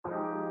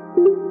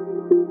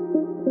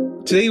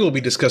Today we'll be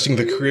discussing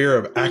the career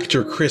of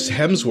actor Chris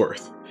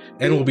Hemsworth,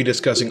 and we'll be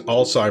discussing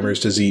Alzheimer's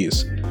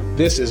disease.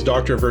 This is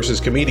Doctor vs.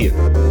 Comedian.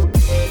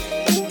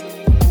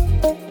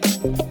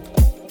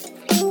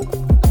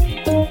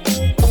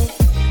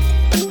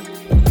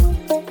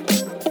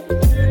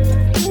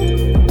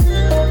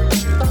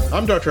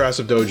 I'm Dr.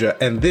 Asif Doja,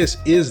 and this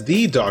is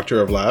the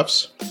Doctor of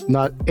Laughs.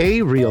 Not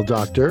a real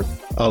doctor.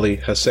 Ali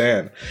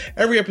Hassan.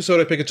 Every episode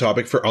I pick a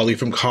topic for Ali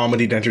from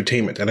comedy to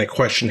entertainment, and I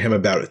question him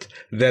about it.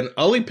 Then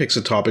Ali picks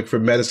a topic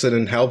from medicine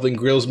and health and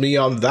grills me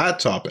on that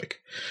topic.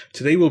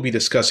 Today we'll be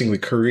discussing the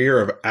career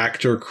of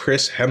actor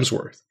Chris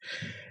Hemsworth.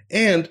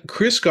 And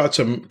Chris got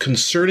some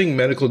concerning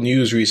medical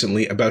news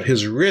recently about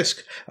his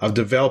risk of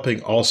developing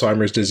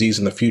Alzheimer's disease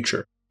in the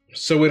future.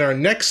 So in our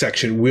next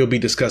section, we'll be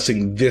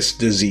discussing this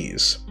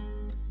disease.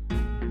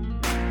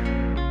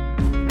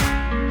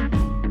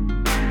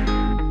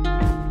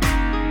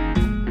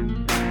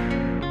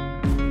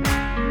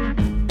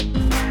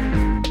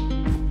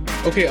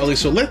 Okay, Ali,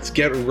 so let's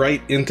get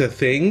right into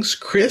things.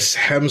 Chris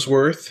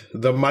Hemsworth,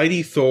 the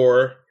mighty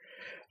Thor,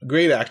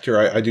 great actor.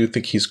 I do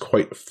think he's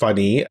quite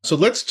funny. So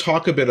let's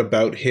talk a bit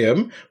about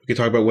him. We can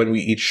talk about when we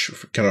each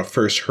kind of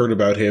first heard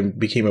about him,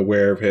 became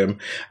aware of him,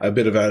 a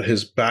bit about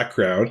his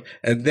background.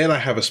 And then I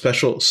have a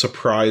special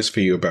surprise for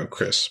you about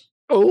Chris.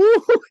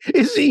 Oh,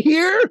 is he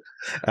here?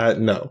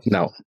 No.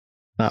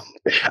 Well,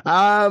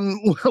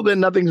 then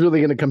nothing's really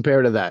going to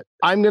compare to that.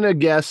 I'm going to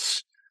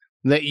guess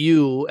that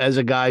you, as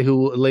a guy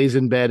who lays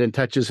in bed and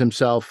touches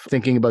himself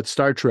thinking about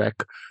Star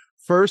Trek,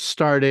 first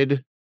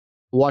started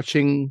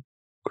watching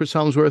Chris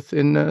Hemsworth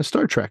in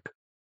Star Trek.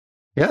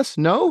 Yes?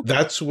 No?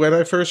 That's when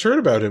I first heard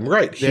about him.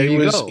 Right.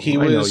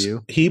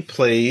 He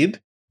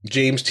played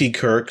James T.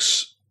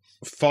 Kirk's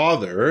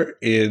father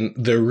in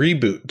the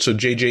reboot. So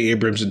J.J.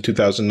 Abrams in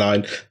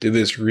 2009 did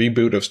this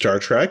reboot of Star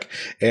Trek,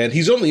 and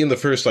he's only in the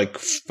first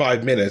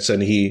 5 minutes,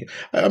 and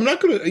I'm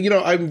not going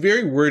to, I'm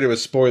very worried about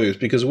spoilers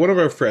because one of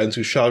our friends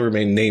who shall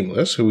remain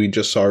nameless, who we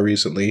just saw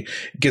recently,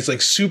 gets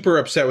super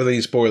upset with any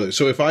spoilers.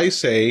 So if I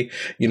say,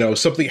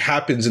 something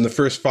happens in the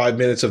first 5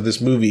 minutes of this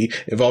movie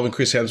involving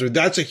Chris Hemsworth,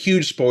 that's a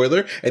huge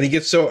spoiler, and he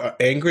gets so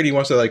angry and he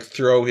wants to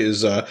throw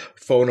his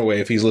phone away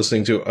if he's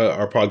listening to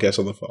our podcast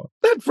on the phone.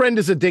 That friend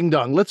is a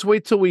ding-dong. Let's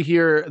wait till we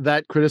hear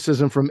that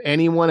criticism from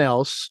anyone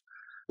else.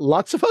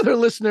 Lots of other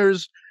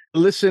listeners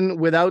listen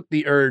without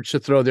the urge to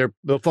throw their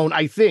phone.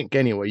 I think,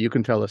 anyway. You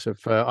can tell us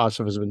if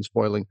Asif has been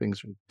spoiling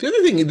things. The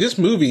other thing, this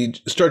movie,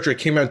 Star Trek,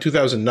 came out in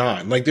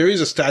 2009. There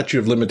is a statute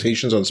of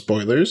limitations on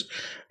spoilers.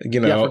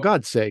 Yeah, for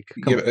God's sake.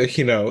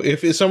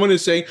 If someone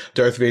is saying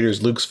Darth Vader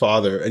is Luke's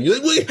father, and you're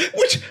like, wait,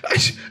 which?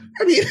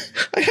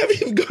 I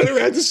haven't even gone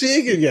around to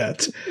seeing it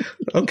yet.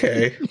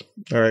 Okay.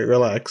 All right,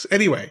 relax.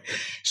 Anyway,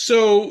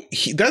 so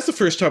that's the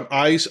first time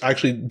I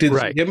actually did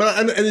see him.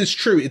 And it's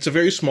true. It's a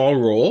very small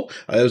role.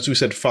 As we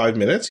said, 5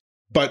 minutes.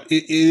 But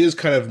it is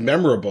kind of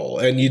memorable.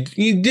 And you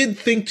did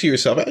think to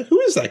yourself, who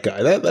is that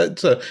guy?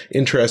 That's an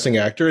interesting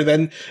actor.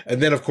 And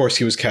then, of course,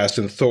 he was cast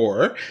in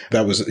Thor.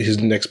 That was his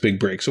next big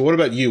break. So what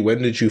about you?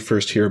 When did you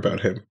first hear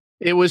about him?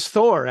 It was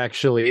Thor,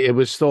 actually. It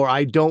was Thor.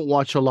 I don't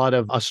watch a lot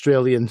of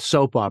Australian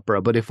soap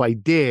opera, but if I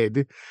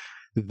did,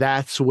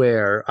 that's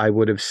where I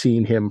would have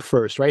seen him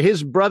first, right?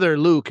 His brother,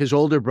 Luke, his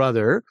older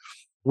brother,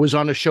 was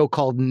on a show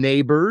called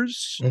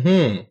Neighbours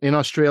in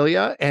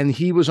Australia, and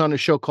he was on a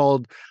show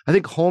called, I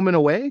think, Home and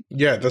Away.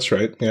 Yeah, that's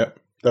right. Yeah.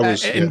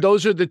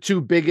 Those are the two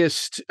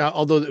biggest,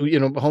 although,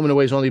 Home and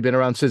Away has only been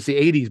around since the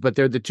 80s, but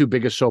they're the two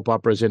biggest soap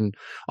operas in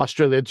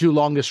Australia, the two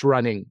longest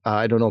running,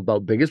 I don't know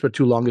about biggest, but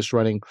two longest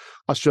running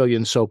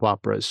Australian soap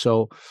operas.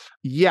 So,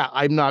 yeah,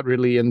 I'm not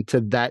really into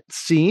that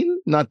scene.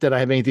 Not that I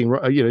have anything,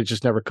 it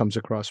just never comes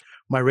across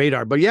my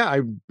radar. But yeah,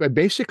 I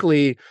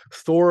basically,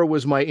 Thor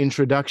was my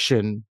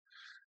introduction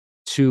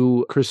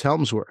to Chris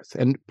Hemsworth.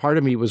 And part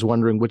of me was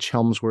wondering which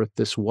Hemsworth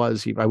this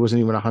was. I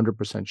wasn't even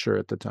 100% sure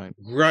at the time.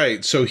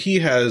 Right. So he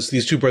has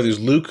these two brothers,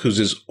 Luke, who's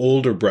his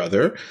older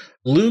brother.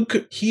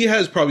 Luke, he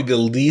has probably the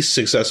least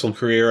successful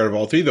career out of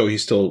all three, though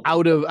he's still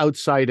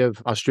outside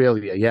of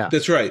Australia. Yeah,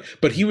 that's right.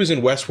 But he was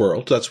in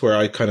Westworld. That's where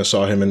I kind of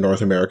saw him in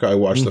North America. I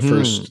watched the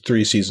first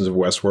 3 seasons of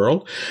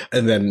Westworld,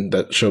 and then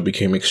that show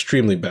became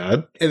extremely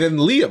bad. And then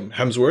Liam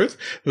Hemsworth,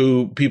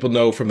 who people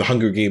know from the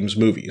Hunger Games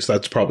movies.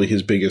 That's probably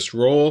his biggest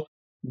role.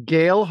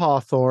 Gail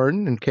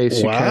Hawthorne, in case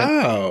you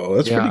can. Wow,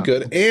 that's pretty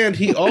good. And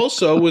he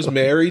also was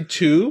married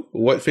to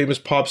what famous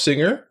pop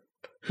singer,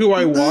 who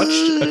I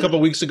watched a couple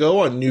of weeks ago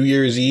on New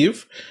Year's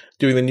Eve,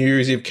 doing the New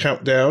Year's Eve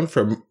countdown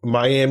from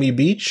Miami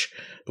Beach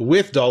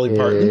with Dolly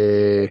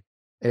Parton.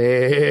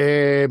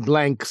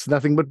 Blanks,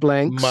 nothing but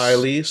blanks.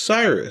 Miley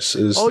Cyrus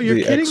is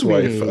the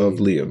ex-wife of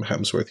Liam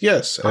Hemsworth.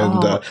 Yes,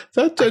 and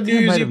that New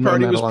Year's Eve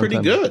party was pretty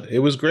good. It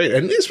was great,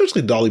 and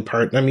especially Dolly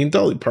Parton. I mean,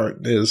 Dolly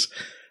Parton is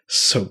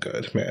so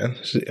good, man.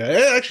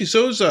 Actually,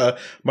 so is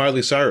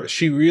Miley Cyrus.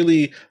 She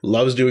really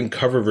loves doing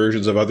cover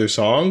versions of other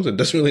songs and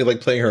doesn't really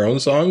like playing her own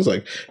songs.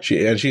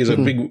 She has a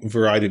big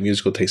variety of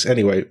musical taste.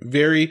 Anyway,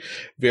 very,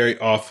 very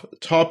off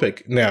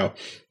topic. Now,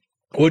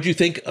 what do you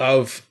think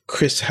of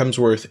Chris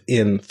Hemsworth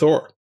in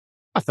Thor?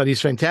 I thought he's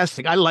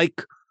fantastic. I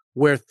like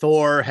where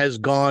Thor has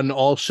gone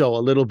also a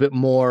little bit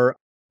more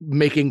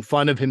making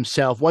fun of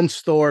himself.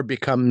 Once Thor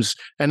becomes,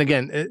 and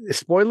again,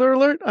 spoiler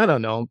alert, I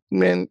don't know,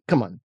 man,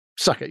 come on,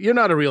 suck it. You're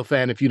not a real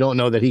fan if you don't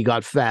know that he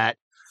got fat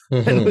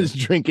and was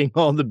drinking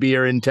all the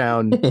beer in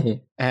town.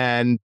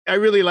 And I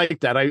really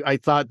liked that. I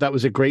thought that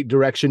was a great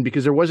direction,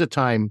 because there was a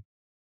time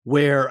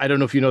where, I don't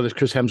know if you know this,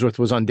 Chris Hemsworth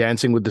was on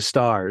Dancing with the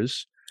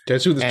Stars.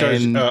 Dancing with the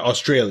Stars,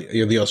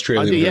 Australia, the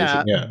Australian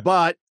version. Yeah,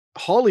 but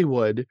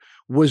Hollywood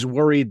was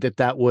worried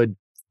that would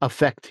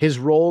affect his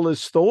role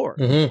as Thor.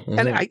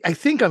 And I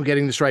think I'm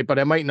getting this right, but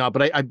I might not.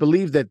 But I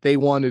believe that they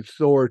wanted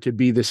Thor to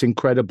be this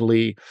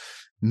incredibly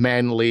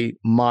manly,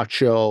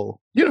 macho,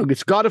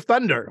 it's God of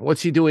Thunder.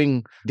 What's he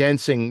doing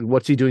dancing?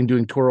 What's he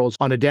doing twirls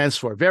on a dance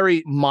floor?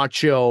 Very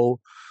macho,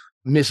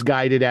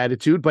 misguided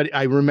attitude. But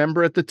I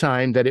remember at the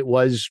time that it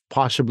was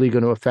possibly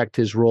going to affect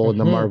his role in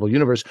the Marvel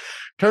Universe.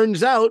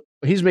 Turns out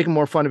he's making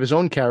more fun of his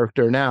own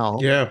character now.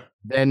 Yeah.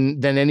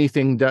 Than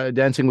anything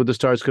Dancing with the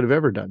Stars could have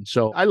ever done.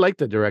 So I like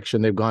the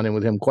direction they've gone in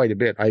with him quite a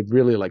bit. I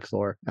really like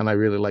Thor, and I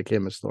really like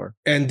him as Thor.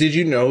 And did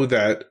you know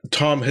that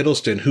Tom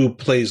Hiddleston, who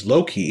plays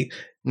Loki,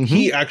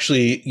 he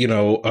actually, I'm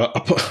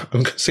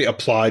going to say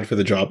applied for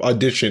the job.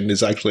 Auditioned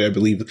is actually, I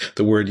believe,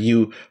 the word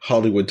you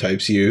Hollywood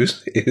types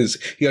use, is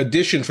he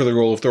auditioned for the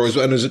role of Thor, and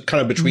it was kind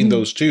of between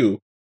those two.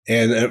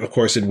 And of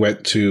course, it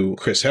went to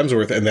Chris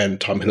Hemsworth, and then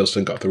Tom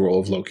Hiddleston got the role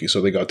of Loki. So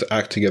they got to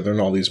act together in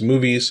all these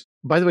movies.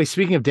 By the way,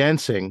 speaking of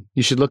dancing,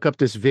 you should look up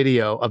this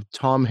video of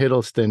Tom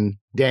Hiddleston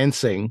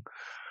dancing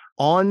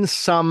on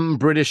some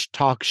British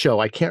talk show.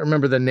 I can't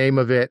remember the name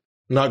of it.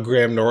 Not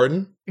Graham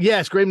Norton?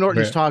 Yes, Graham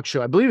Norton's talk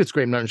show. I believe it's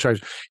Graham Norton's talk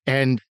show.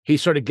 And he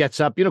sort of gets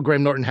up.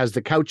 Graham Norton has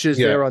the couches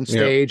there on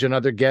stage and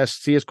other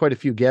guests. He has quite a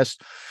few guests.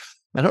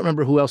 I don't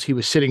remember who else he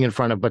was sitting in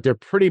front of, but they're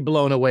pretty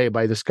blown away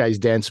by this guy's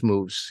dance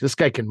moves. This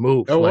guy can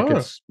move. Oh,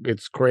 wow.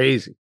 It's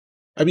crazy.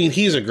 I mean,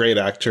 he's a great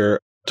actor.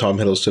 Tom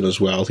Hiddleston as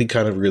well. He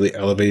kind of really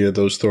elevated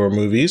those Thor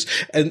movies.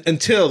 And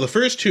until the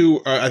first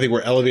two, I think,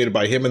 were elevated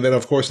by him. And then,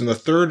 of course, in the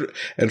third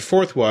and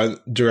fourth one,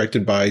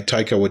 directed by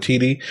Taika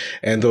Waititi.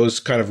 And those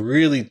kind of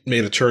really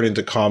made a turn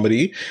into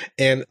comedy.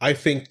 And I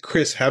think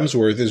Chris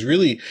Hemsworth is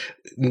really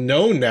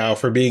known now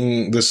for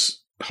being this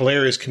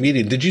hilarious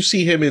comedian. Did you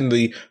see him in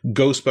the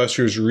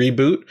Ghostbusters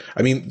reboot?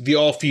 I mean, the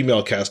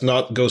all-female cast,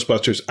 not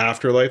Ghostbusters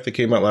Afterlife that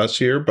came out last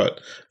year, but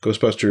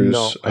Ghostbusters.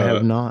 No, I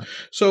have not.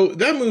 So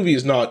that movie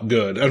is not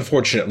good,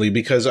 unfortunately,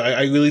 because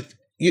I really,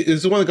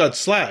 it's the one that got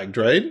slagged,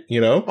 right?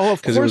 Oh,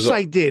 of course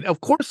I did.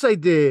 Of course I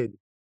did.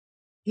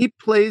 He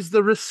plays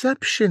the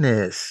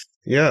receptionist.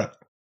 Yeah.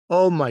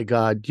 Oh my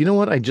God. You know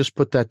what? I just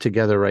put that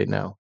together right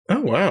now.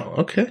 Oh, wow.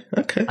 Okay.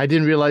 I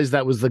didn't realize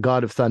that was the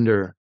God of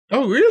Thunder.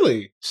 Oh,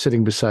 really?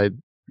 Sitting beside.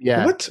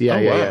 Yeah. What?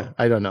 Yeah.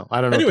 I don't know.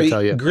 Anyway, what to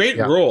tell you. Great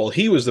role.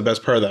 He was the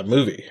best part of that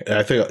movie. And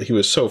I think he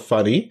was so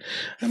funny.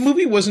 The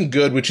movie wasn't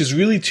good, which is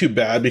really too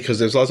bad, because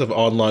there's lots of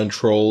online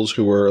trolls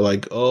who were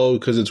like, oh,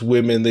 because it's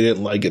women, they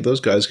didn't like it.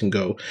 Those guys can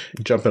go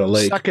jump in a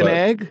lake. Suck an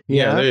egg?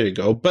 Yeah, there you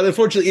go. But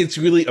unfortunately, it's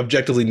really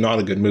objectively not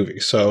a good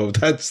movie. So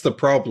that's the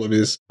problem.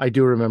 Is I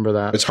do remember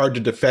that. It's hard to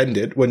defend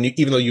it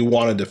even though you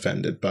want to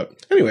defend it.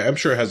 But anyway, I'm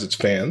sure it has its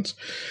fans.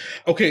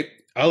 Okay.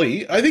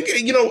 Ali, I think,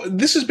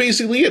 this is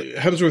basically it.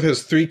 Hemsworth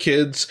has 3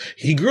 kids.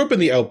 He grew up in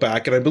the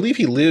outback, and I believe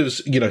he lives,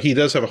 he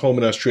does have a home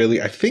in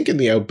Australia, I think in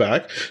the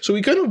outback. So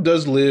he kind of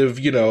does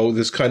live,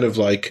 this kind of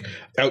like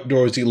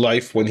outdoorsy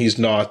life when he's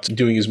not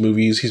doing his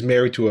movies. He's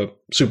married to a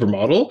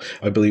supermodel,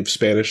 I believe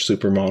Spanish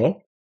supermodel.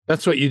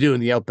 That's what you do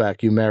in the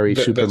outback. You marry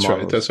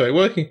supermodels. That's right.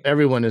 Well,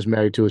 everyone is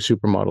married to a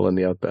supermodel in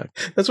the outback.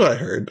 That's what I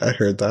heard. I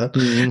heard that.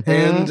 Mm-hmm.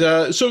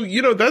 And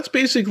so, that's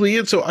basically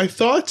it. So I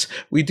thought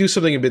we'd do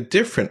something a bit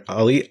different,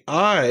 Ali.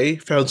 I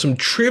found some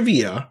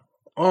trivia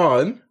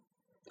on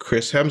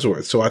Chris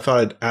Hemsworth. So I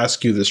thought I'd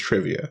ask you this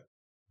trivia.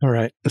 All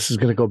right. This is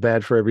going to go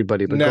bad for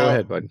everybody, but go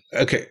ahead, bud.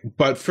 Okay.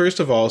 But first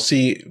of all,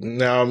 see,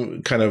 now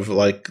I'm kind of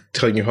like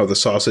telling you how the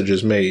sausage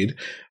is made.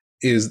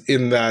 Is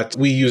in that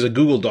we use a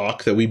Google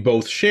Doc that we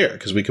both share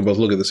because we can both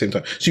look at the same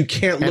time. So you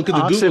can't look at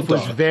the Google Doc.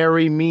 Was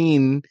very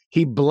mean.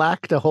 He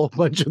blacked a whole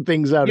bunch of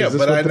things out. Yeah,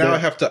 but I now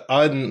have to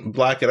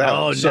unblack it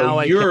out. Oh, so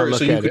now you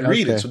can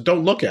read it. So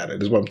don't look at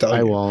it. Is what I'm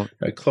telling you. I won't.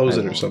 I close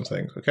it or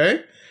something.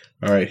 Okay.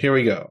 All right. Here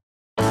we go.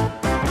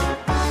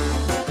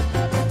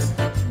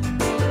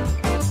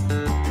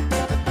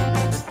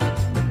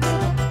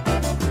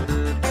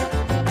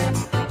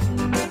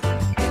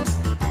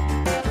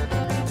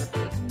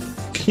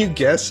 Can you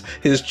guess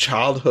his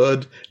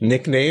childhood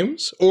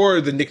nicknames or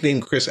the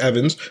nickname Chris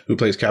Evans, who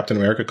plays Captain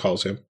America,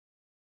 calls him?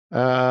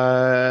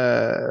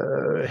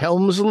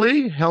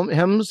 Helmsley?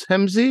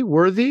 Hemsy?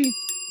 Worthy?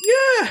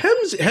 Yeah,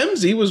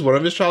 Hemsy was one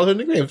of his childhood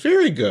nicknames.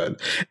 Very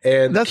good.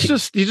 And you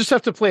just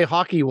have to play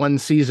hockey one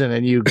season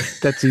and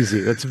that's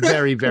easy. That's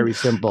very, very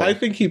simple. I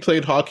think he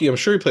played hockey. I'm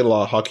sure he played a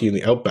lot of hockey in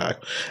the outback.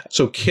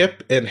 So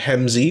Kip and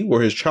Hemsy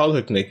were his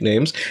childhood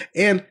nicknames,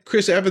 and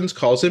Chris Evans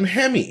calls him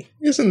Hemi.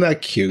 Isn't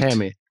that cute?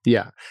 Hemi.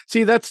 Yeah.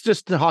 See, that's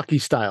just the hockey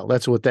style.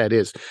 That's what that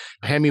is.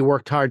 Hemi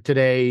worked hard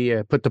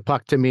today, put the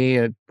puck to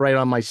me, right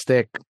on my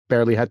stick,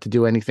 barely had to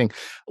do anything.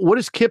 What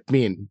does Kip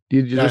mean?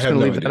 You're just going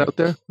to leave that out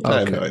there? I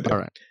have no idea. All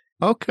right.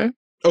 Okay.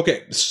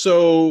 Okay,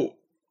 so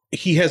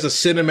he has a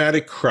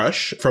cinematic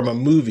crush from a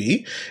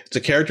movie. It's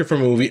a character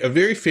from a movie, a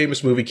very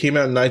famous movie, came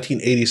out in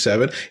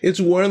 1987. It's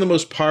one of the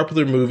most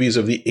popular movies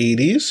of the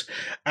 80s.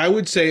 I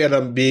would say, and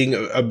I'm being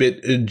a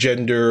bit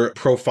gender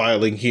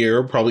profiling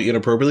here, probably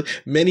inappropriately,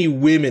 many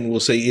women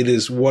will say it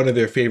is one of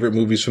their favorite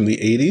movies from the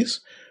 80s,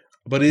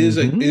 but it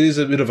is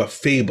a bit of a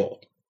fable.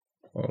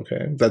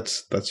 Okay,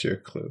 that's your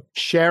clue.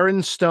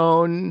 Sharon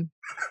Stone.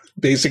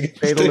 Basic Instinct.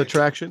 Fatal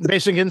Attraction.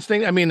 Basic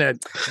Instinct. I mean,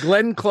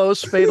 Glenn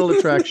Close, Fatal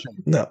Attraction.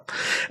 No.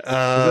 Is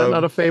that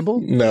not a fable?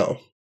 No.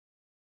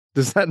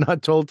 Is that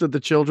not told to the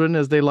children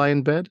as they lie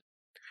in bed?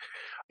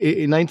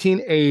 In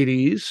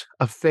 1980s,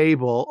 a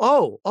fable.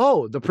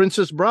 Oh, The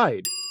Princess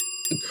Bride.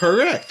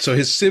 Correct. So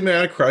his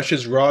cinematic crush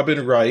is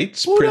Robin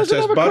Wright's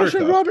Princess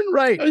Buttercup. Robin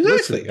Wright.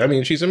 Exactly. Listen, I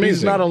mean, she's amazing.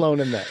 He's not alone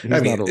in that. He's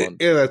not alone.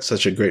 Yeah, that's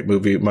such a great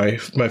movie. My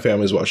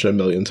family's watched it a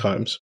million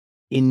times.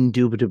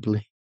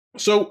 Indubitably.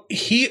 So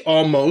he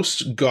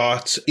almost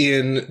got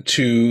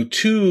into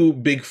 2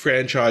 big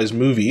franchise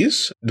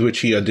movies, which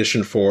he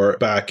auditioned for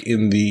back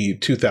in the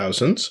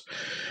 2000s.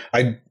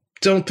 I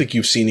don't think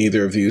you've seen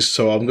either of these,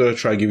 so I'm going to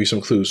try and give you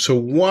some clues. So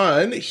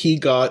one, he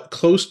got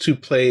close to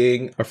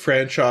playing a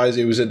franchise.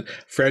 It was a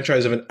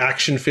franchise of an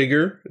action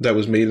figure that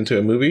was made into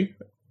a movie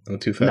in the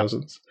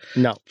 2000s.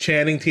 No.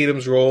 Channing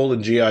Tatum's role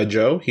in G.I.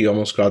 Joe. He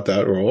almost got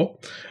that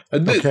role.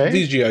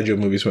 These G.I. Joe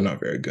movies were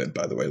not very good,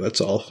 by the way. Let's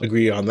all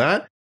agree on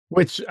that.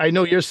 Which I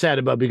know you're sad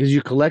about because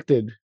you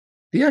collected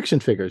the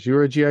action figures. You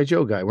were a G.I.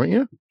 Joe guy, weren't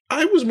you?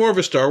 I was more of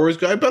a Star Wars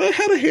guy, but I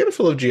had a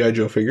handful of G.I.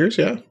 Joe figures.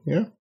 Yeah.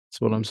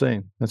 That's what I'm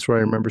saying. That's where I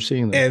remember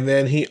seeing them. And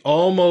then he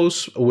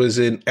almost was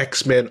in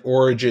X-Men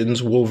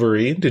Origins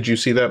Wolverine. Did you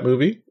see that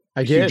movie?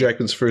 I did. Hugh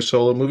Jackman's first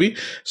solo movie.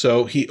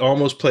 So he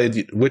almost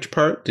played which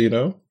part? Do you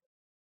know?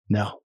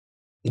 No.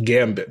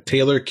 Gambit.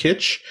 Taylor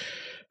Kitsch,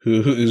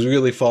 who is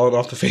really fallen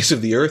off the face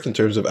of the earth in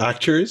terms of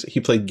actors. He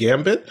played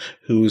Gambit,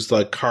 who's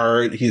like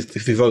he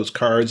throws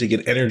cards, he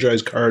can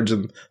energize cards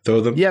and throw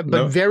them. Yeah,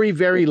 but very,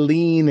 very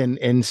lean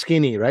and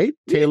skinny, right?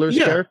 Taylor's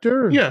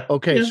character? Yeah.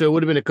 Okay, so it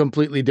would have been a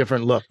completely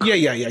different look.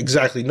 Yeah,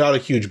 exactly. Not a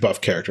huge buff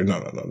character. No,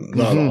 not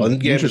at all. And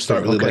Gambit's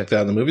not really like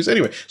that in the movies.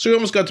 Anyway, so he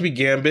almost got to be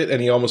Gambit,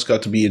 and he almost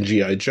got to be in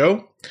G.I.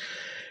 Joe.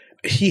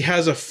 He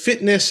has a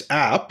fitness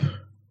app.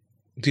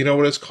 Do you know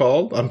what it's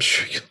called? I'm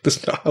sure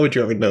how would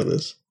you ever know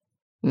this?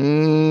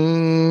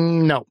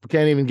 No,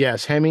 can't even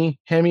guess. Hemi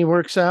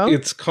works out.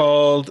 It's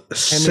called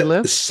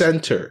Center,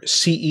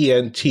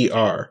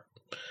 CENTR.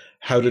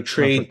 How to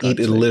train, eat,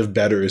 and live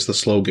better is the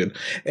slogan.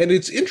 And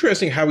it's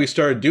interesting how he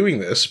started doing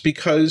this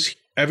because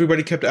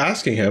everybody kept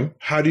asking him,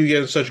 how do you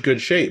get in such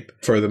good shape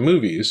for the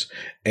movies?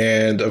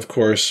 And of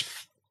course,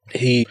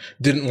 he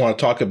didn't want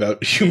to talk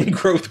about human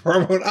growth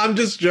hormone. I'm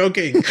just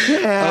joking.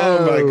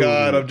 Oh my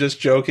God, I'm just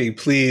joking.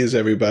 Please,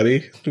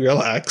 everybody,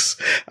 relax.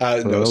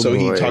 So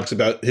he talks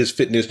about his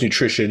fitness,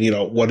 nutrition,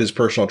 what his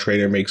personal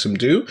trainer makes him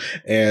do.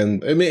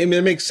 And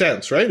it makes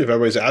sense, right? If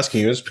everybody's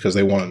asking you, it's because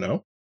they want to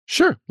know.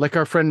 Sure. Like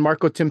our friend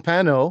Marco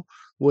Timpano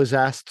was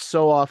asked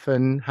so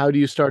often, how do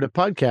you start a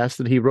podcast,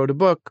 that he wrote a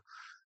book,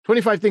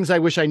 25 Things I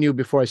Wish I Knew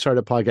Before I Started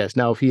a Podcast.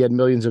 Now, if he had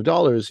millions of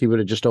dollars, he would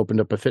have just opened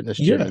up a fitness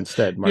gym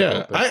instead.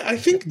 Marco. I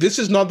think this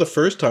is not the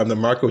first time that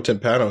Marco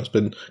Timpano has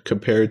been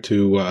compared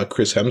to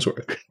Chris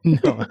Hemsworth.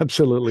 No,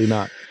 absolutely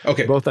not.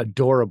 Okay. Both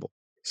adorable.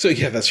 So,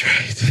 yeah, that's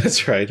right.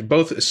 That's right.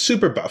 Both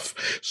super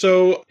buff.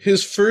 So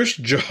his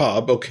first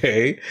job,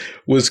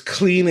 was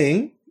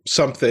cleaning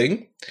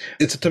something.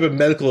 It's a type of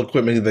medical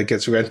equipment that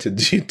gets rented.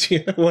 Do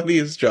you know what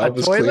his job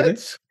was cleaning?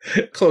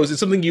 Clothes. It's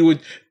something you would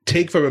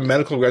take from a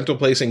medical rental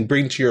place and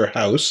bring to your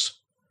house,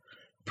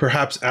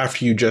 perhaps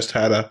after you just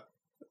had a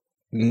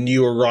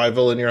new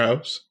arrival in your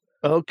house.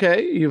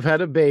 Okay, you've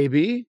had a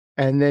baby,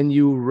 and then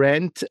you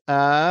rent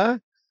a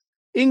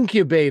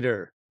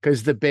incubator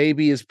because the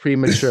baby is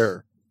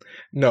premature.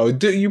 No,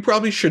 you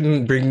probably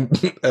shouldn't bring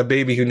a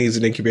baby who needs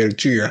an incubator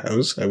to your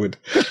house. I would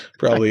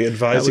probably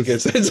advise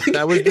against that.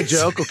 That was the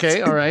joke.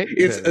 Okay, all right.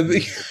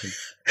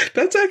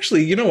 That's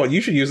actually, you know what?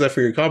 You should use that for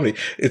your comedy.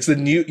 It's the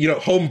new,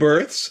 home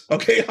births.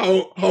 Okay,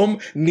 home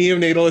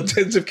neonatal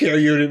intensive care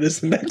unit is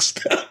the next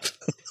step.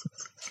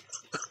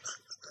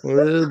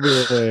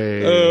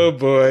 Oh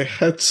boy,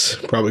 that's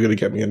probably going to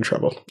get me in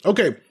trouble.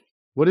 Okay,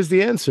 what is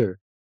the answer?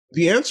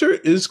 The answer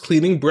is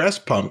cleaning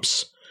breast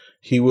pumps.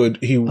 He worked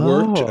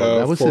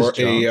for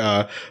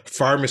a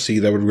pharmacy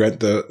that would rent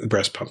the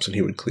breast pumps, and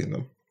he would clean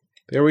them.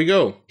 There we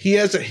go. He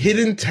has a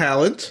hidden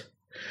talent,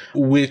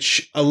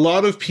 which a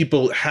lot of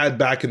people had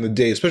back in the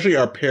day, especially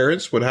our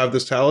parents would have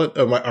this talent.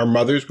 Our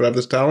mothers would have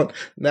this talent.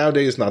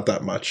 Nowadays, not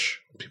that much.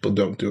 People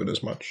don't do it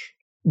as much.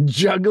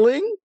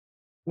 Juggling?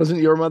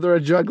 Wasn't your mother a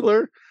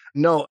juggler?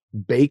 No.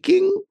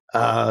 Baking?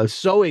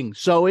 Sewing?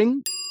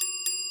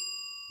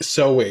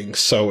 Sewing,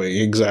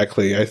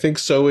 exactly. I think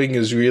sewing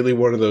is really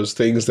one of those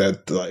things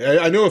that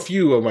I know a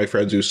few of my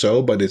friends who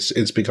sew, but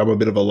it's become a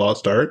bit of a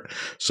lost art.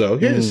 So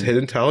his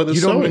hidden talent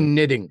is sewing. You don't mean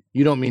knitting.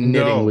 You don't mean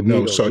knitting with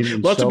needles. So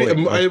lots of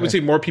I would say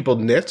more people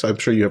knit. I'm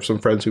sure you have some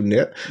friends who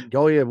knit.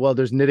 Oh yeah, well,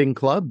 there's knitting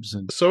clubs.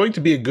 Sewing,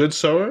 to be a good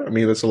sewer, I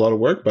mean, that's a lot of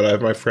work. But I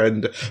have my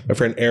friend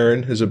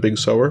Aaron is a big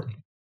sewer.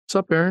 What's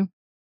up, Aaron?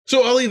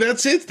 So, Ollie,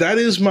 that's it. That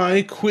is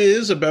my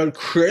quiz about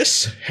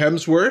Chris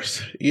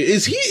Hemsworth.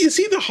 Is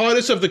he the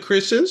hottest of the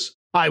Chris's?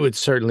 I would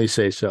certainly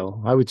say so.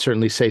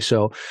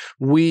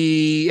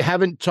 We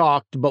haven't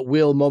talked, but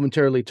we'll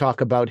momentarily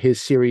talk about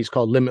his series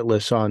called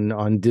Limitless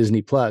on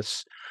Disney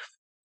Plus.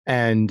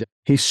 And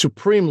he's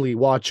supremely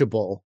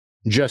watchable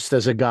just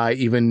as a guy,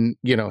 even,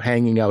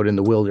 hanging out in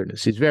the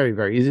wilderness. He's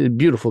he's a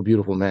beautiful,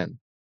 beautiful man.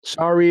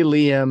 Sorry,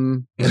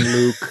 Liam and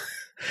Luke.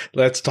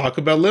 Let's talk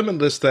about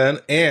Limitless then,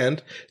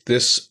 and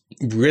this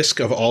risk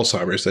of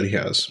Alzheimer's that he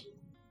has.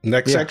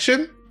 Next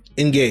section,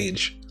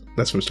 engage.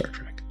 That's from Star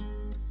Trek.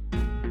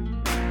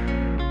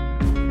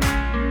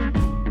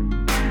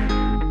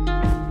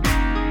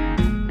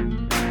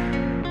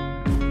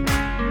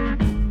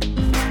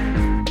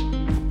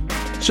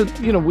 So,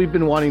 we've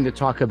been wanting to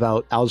talk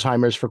about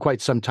Alzheimer's for quite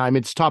some time.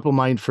 It's top of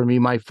mind for me.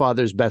 My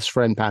father's best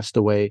friend passed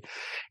away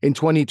in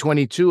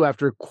 2022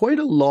 after quite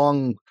a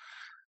long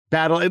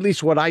battle, at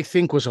least what I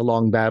think was a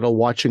long battle.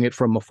 Watching it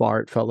from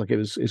afar, it felt like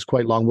it's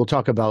quite long. We'll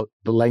talk about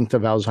the length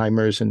of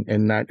Alzheimer's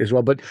and that as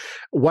well. But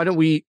why don't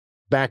we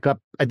back up?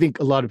 I think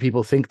a lot of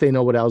people think they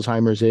know what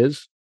Alzheimer's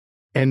is.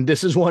 And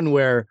this is one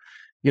where,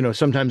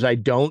 sometimes I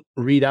don't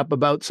read up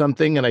about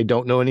something and I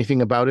don't know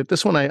anything about it.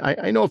 This one,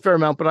 I know a fair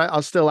amount, but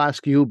I'll still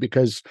ask you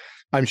because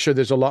I'm sure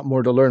there's a lot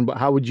more to learn. But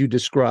how would you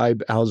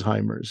describe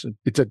Alzheimer's?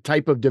 It's a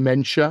type of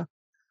dementia,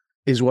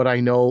 is what I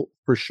know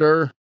for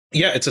sure.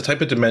 Yeah, it's a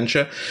type of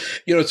dementia.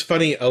 It's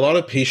funny. A lot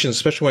of patients,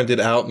 especially when I did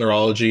adult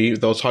neurology,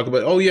 they'll talk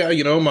about,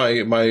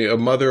 my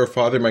mother or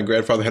father, my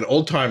grandfather had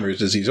Alzheimer's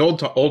disease,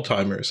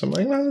 Alzheimer's. I'm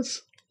like, well,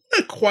 that's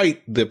not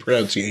quite the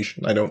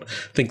pronunciation. I don't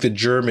think the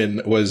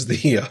German was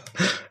the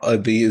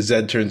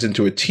Z turns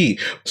into a T.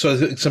 So I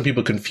think some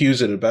people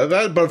confuse it about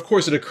that. But of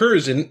course, it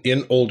occurs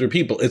in older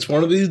people. It's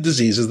one of these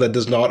diseases that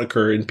does not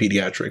occur in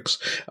pediatrics.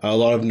 A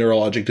lot of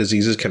neurologic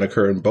diseases can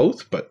occur in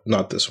both, but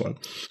not this one.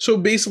 So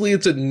basically,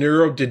 it's a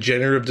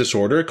neurodegenerative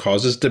disorder. It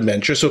causes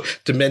dementia. So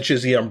dementia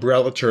is the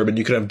umbrella term, and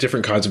you can have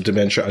different kinds of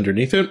dementia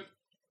underneath it.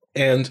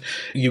 And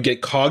you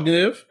get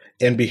cognitive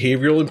and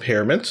behavioral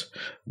impairment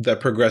that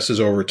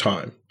progresses over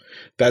time.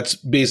 That's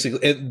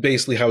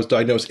basically how it's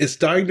diagnosed. It's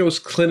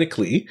diagnosed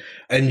clinically,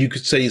 and you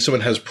could say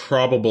someone has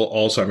probable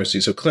Alzheimer's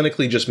disease. So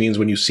clinically just means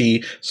when you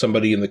see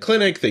somebody in the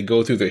clinic, they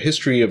go through their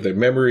history of their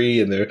memory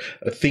and their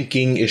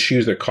thinking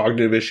issues, their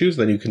cognitive issues,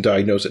 then you can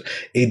diagnose it.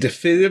 A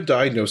definitive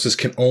diagnosis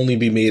can only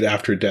be made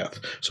after death.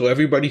 So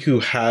everybody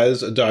who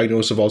has a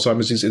diagnosis of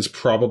Alzheimer's disease is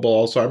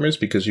probable Alzheimer's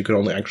because you can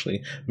only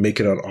actually make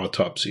it on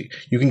autopsy.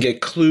 You can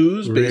get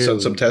clues based on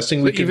some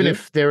testing. But even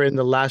if they're in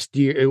the last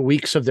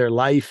weeks of their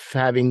life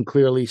having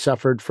clearly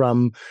suffered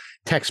from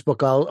textbook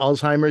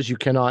Alzheimer's, you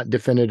cannot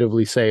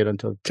definitively say it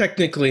until...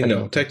 Technically,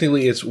 no.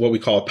 Technically, it's what we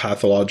call a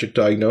pathologic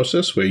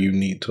diagnosis where you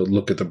need to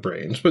look at the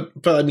brains. But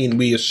I mean,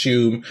 we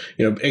assume,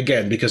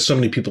 again, because so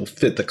many people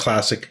fit the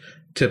classic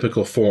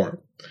typical form.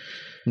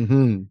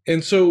 Mm-hmm.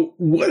 And so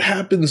what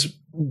happens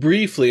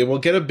briefly, and we'll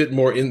get a bit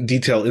more in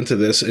detail into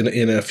this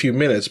in a few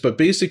minutes, but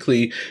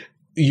basically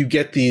you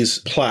get these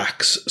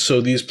plaques.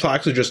 So these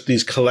plaques are just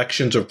these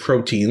collections of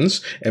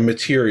proteins and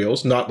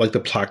materials, not like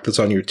the plaque that's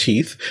on your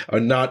teeth, or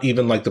not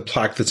even like the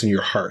plaque that's in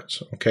your heart.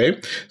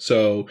 Okay.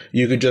 So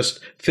you could just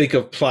think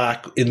of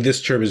plaque in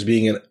this term as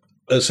being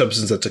a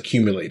substance that's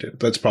accumulated.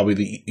 That's probably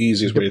the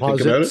easiest way to think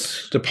about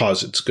it.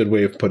 Deposits, good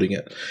way of putting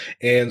it.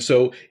 And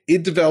so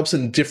it develops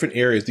in different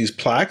areas, these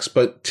plaques,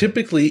 but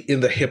typically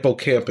in the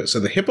hippocampus.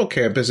 And the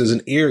hippocampus is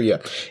an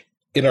area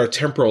in our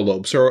temporal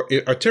lobes. So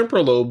our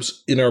temporal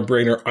lobes in our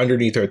brain are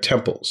underneath our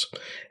temples.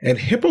 And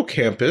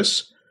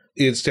hippocampus,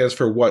 it stands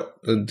for what?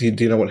 Do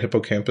you know what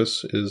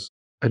hippocampus is?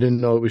 I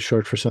didn't know it was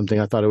short for something.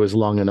 I thought it was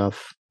long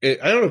enough. I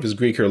don't know if it's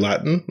Greek or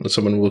Latin.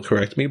 Someone will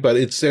correct me, but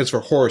it stands for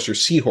horse or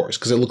seahorse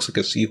because it looks like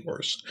a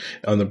seahorse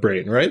on the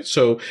brain, right?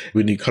 So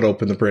when you cut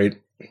open the brain,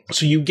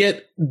 so you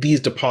get these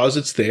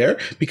deposits there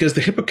because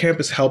the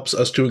hippocampus helps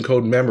us to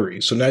encode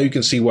memory. So now you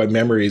can see why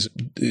memory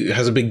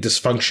has a big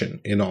dysfunction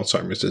in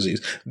Alzheimer's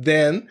disease.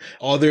 Then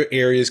other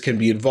areas can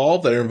be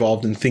involved that are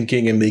involved in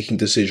thinking and making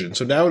decisions.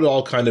 So now it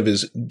all kind of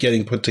is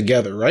getting put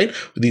together, right?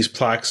 These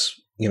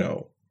plaques,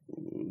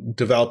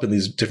 develop in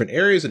these different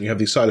areas and you have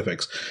these side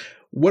effects.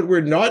 What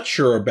we're not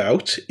sure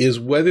about is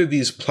whether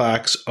these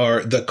plaques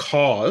are the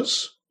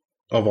cause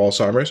of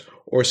Alzheimer's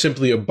or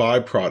simply a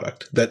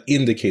byproduct that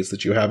indicates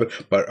that you have it,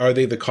 but are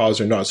they the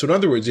cause or not? So in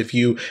other words, if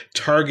you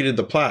targeted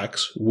the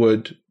plaques,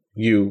 would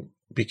you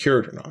be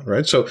cured or not,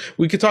 right? So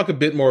we could talk a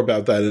bit more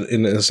about that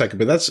in a second,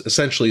 but that's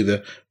essentially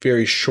the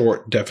very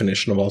short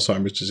definition of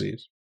Alzheimer's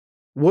disease.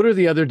 What are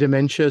the other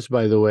dementias,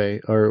 by the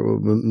way, or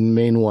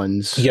main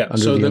ones? Yeah, under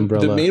so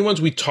the main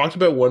ones, we talked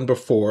about one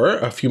before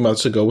a few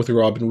months ago with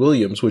Robin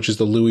Williams, which is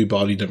the Lewy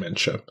body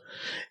dementia.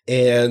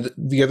 And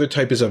the other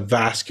type is a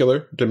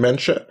vascular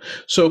dementia.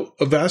 So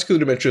a vascular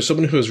dementia is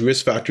someone who has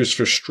risk factors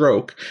for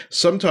stroke.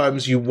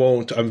 Sometimes you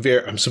won't, I'm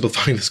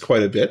simplifying this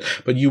quite a bit,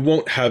 but you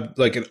won't have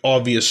like an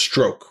obvious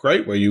stroke,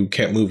 right? Where you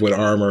can't move an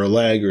arm or a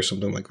leg or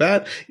something like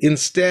that.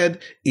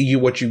 Instead,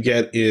 what you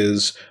get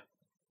is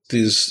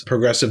this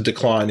progressive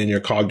decline in your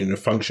cognitive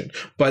function.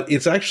 But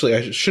it's actually,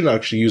 I shouldn't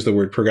actually use the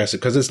word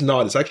progressive because it's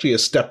not. It's actually a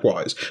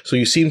stepwise. So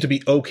you seem to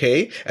be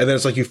okay, and then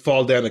it's like you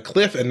fall down a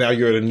cliff, and now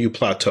you're at a new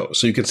plateau.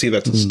 So you can see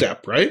that's a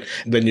step, right?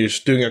 And then you're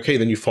doing okay,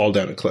 then you fall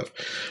down a cliff.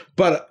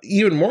 But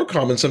even more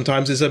common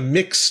sometimes is a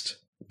mixed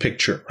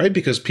picture, right?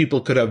 Because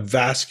people could have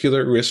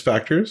vascular risk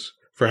factors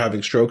for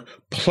having stroke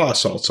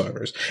plus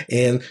Alzheimer's.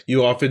 And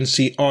you often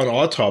see on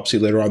autopsy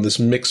later on this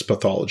mixed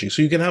pathology.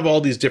 So you can have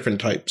all these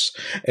different types.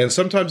 And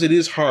sometimes it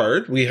is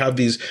hard. We have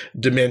these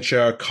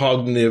dementia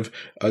cognitive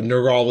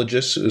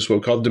neurologists, is what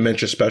we call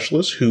dementia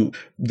specialists, who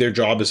their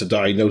job is to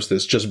diagnose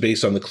this just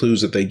based on the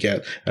clues that they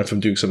get and from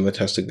doing some of the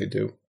testing they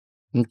do.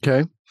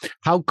 Okay.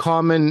 How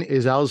common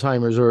is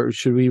Alzheimer's, or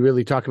should we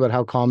really talk about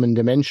how common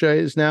dementia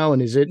is now?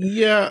 And is it,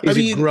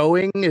 it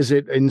growing? Is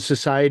it in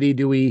society?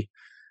 Do we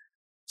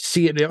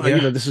see it?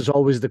 This is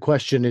always the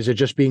question. Is it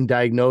just being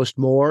diagnosed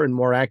more and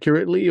more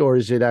accurately, or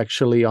is it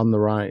actually on the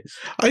rise?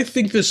 I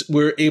think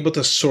we're able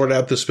to sort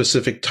out the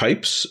specific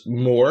types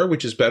more,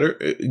 which is better,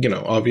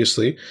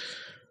 obviously.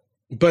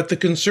 But the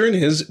concern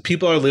is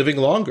people are living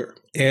longer.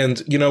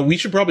 And, we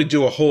should probably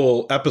do a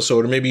whole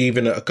episode or maybe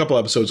even a couple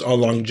episodes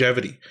on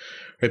longevity.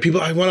 Right?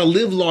 People, I want to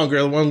live longer.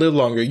 I want to live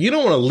longer. You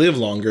don't want to live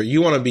longer.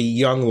 You want to be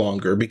young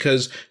longer,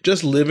 because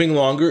just living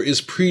longer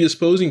is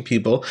predisposing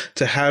people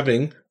to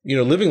having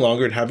living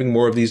longer and having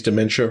more of these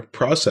dementia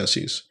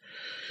processes.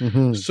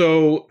 Mm-hmm.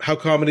 So how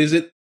common is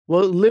it?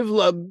 Well,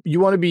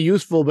 you want to be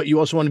useful, but you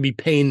also want to be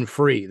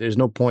pain-free. There's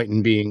no point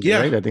in being,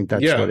 right? I think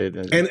that's what it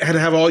is. And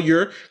have all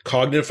your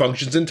cognitive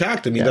functions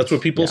intact. I mean, that's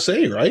what people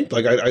say, right?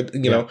 Like,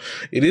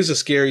 it is a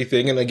scary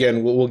thing. And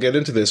again, we'll get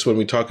into this when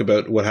we talk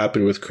about what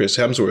happened with Chris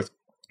Hemsworth.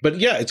 But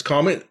yeah, it's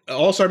common.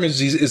 Alzheimer's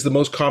disease is the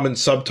most common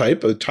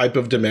subtype, a type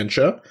of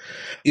dementia.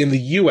 In the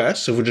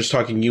U.S., if we're just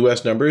talking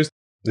U.S. numbers,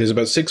 there's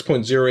about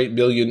 6.08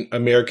 million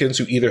Americans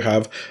who either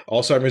have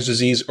Alzheimer's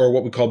disease or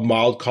what we call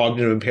mild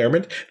cognitive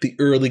impairment, the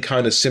early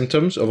kind of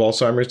symptoms of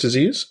Alzheimer's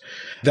disease.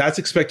 That's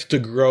expected to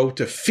grow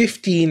to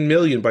 15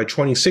 million by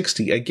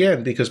 2060,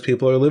 again, because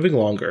people are living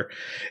longer.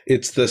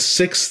 It's the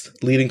sixth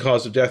leading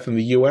cause of death in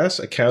the U.S.,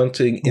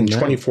 accounting in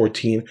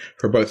 2014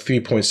 for about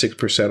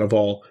 3.6% of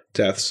all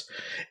deaths.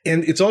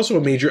 And it's also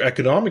a major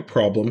economic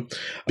problem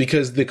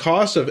because the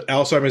cost of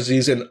Alzheimer's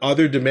disease and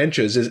other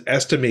dementias is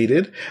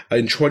estimated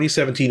in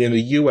 2017 in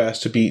the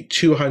US to be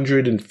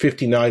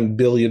 $259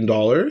 billion.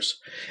 And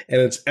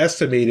it's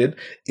estimated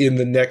in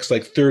the next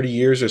 30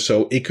 years or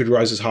so, it could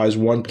rise as high as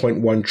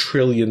 $1.1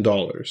 trillion.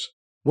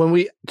 When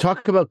we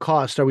talk about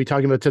cost, are we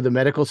talking about to the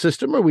medical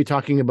system, or are we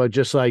talking about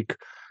just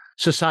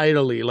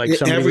societally,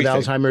 somebody with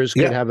Alzheimer's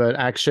could have an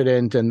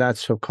accident and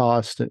that's a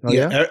cost?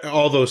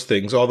 All those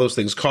things.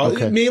 Cost,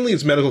 mainly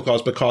it's medical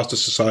costs, but cost to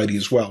society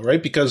as well,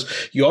 right?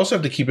 Because you also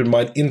have to keep in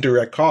mind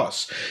indirect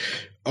costs.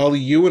 Ollie,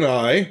 you and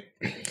I,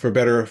 for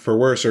better or for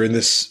worse, are in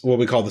this, what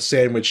we call the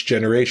sandwich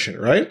generation,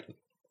 right?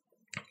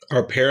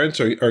 Our parents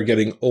are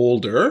getting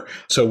older,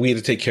 so we had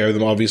to take care of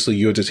them. Obviously,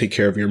 you had to take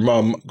care of your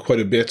mom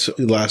quite a bit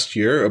last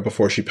year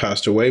before she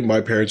passed away.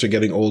 My parents are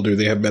getting older.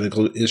 They have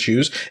medical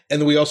issues.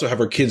 And we also have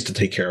our kids to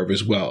take care of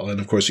as well. And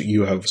of course,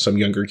 you have some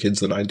younger kids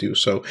than I do.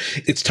 So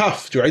it's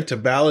tough, right, to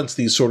balance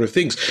these sort of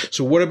things.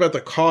 So what about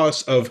the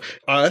cost of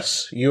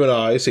us, you and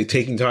I, say,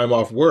 taking time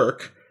off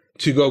work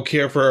to go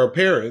care for our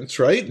parents,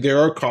 right? There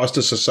are costs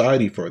to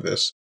society for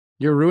this.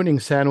 You're ruining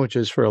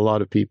sandwiches for a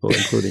lot of people,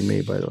 including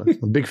me, by the way.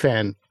 I'm a big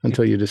fan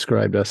until you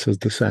described us as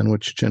the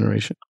sandwich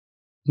generation.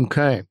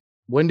 Okay.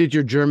 When did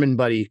your German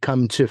buddy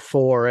come to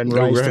fore and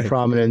rise to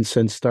prominence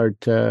and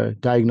start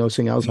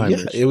diagnosing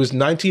Alzheimer's? Yeah, it was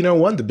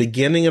 1901, the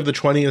beginning of the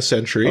 20th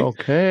century.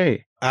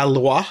 Okay.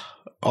 Alois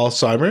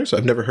Alzheimer's.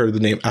 I've never heard of the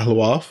name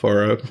Alois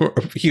for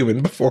a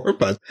human before,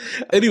 but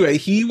anyway,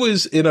 he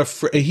was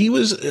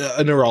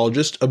a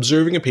neurologist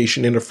observing a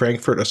patient in a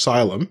Frankfurt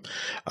asylum,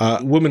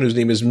 a woman whose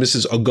name is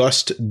Mrs.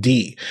 Auguste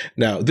D.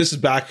 Now, this is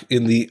back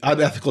in the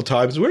unethical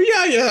times where,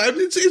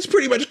 it's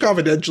pretty much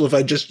confidential if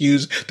I just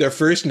use their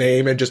first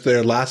name and just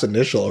their last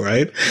initial,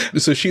 right?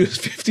 So she was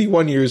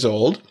 51 years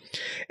old.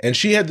 And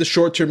she had the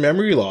short-term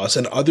memory loss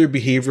and other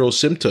behavioral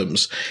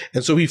symptoms.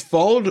 And so he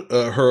followed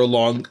her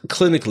along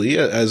clinically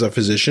as a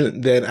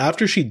physician. Then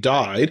after she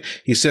died,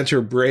 he sent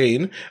her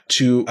brain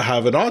to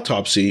have an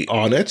autopsy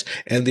on it.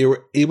 And they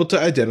were able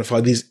to identify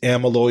these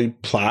amyloid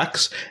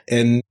plaques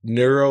and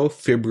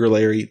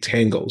neurofibrillary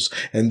tangles.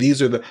 And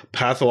these are the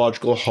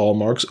pathological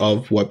hallmarks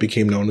of what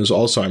became known as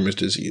Alzheimer's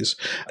disease.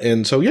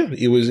 And so,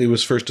 it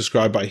was first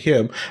described by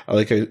him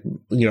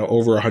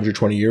over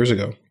 120 years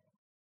ago.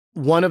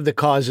 One of the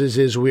causes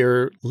is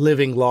we're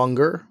living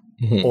longer.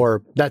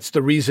 or that's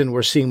the reason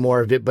we're seeing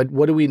more of it. But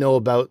what do we know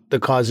about the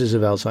causes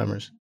of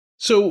Alzheimer's?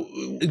 So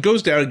it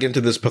goes down again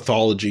to this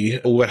pathology,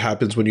 what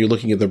happens when you're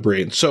looking at the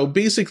brain. So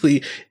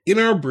basically, in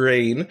our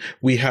brain,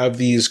 we have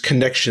these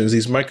connections,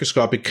 these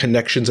microscopic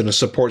connections in a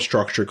support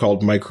structure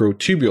called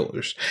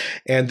microtubules.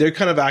 And they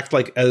kind of act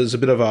like as a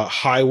bit of a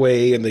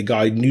highway, and they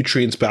guide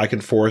nutrients back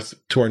and forth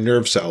to our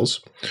nerve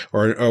cells,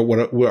 or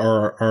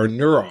our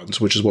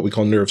neurons, which is what we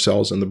call nerve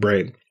cells in the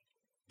brain.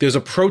 There's a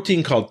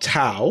protein called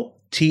tau,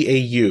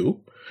 T-A-U,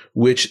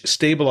 which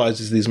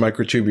stabilizes these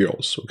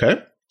microtubules,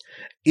 okay?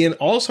 In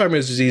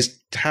Alzheimer's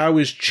disease, tau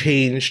is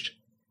changed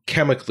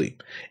chemically,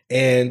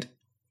 and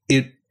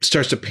it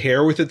starts to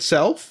pair with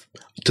itself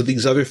to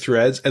these other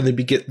threads, and then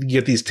you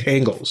get these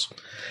tangles.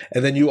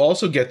 And then you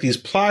also get these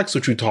plaques,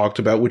 which we talked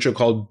about, which are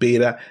called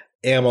beta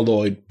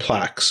amyloid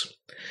plaques.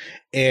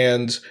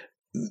 And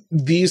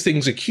these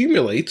things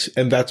accumulate,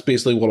 and that's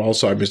basically what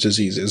Alzheimer's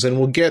disease is. And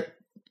we'll get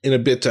in a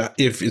bit to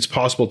if it's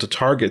possible to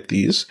target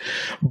these.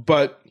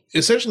 But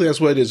essentially, that's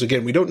what it is.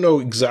 Again, we don't know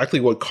exactly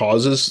what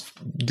causes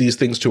these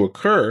things to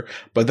occur,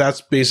 but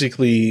that's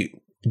basically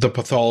the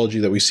pathology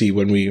that we see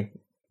when we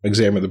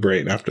examine the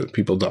brain after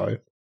people die.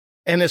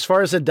 And as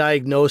far as a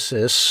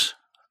diagnosis,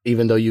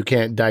 even though you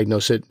can't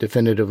diagnose it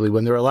definitively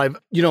when they're alive,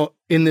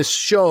 in this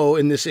show,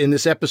 in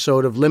this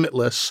episode of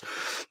Limitless,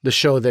 the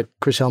show that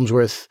Chris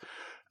Helmsworth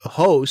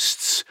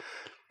hosts,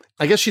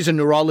 I guess she's a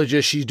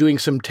neurologist. She's doing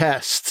some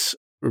tests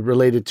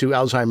related to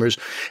Alzheimer's,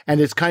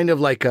 and it's kind of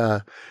like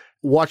a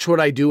watch what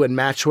I do and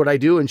match what I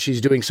do. And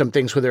she's doing some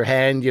things with her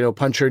hand,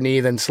 punch her knee,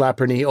 then slap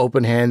her knee,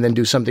 open hand, then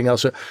do something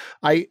else. So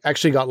I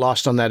actually got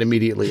lost on that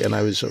immediately. And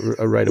I was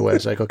right away, I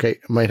was like, okay,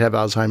 I might have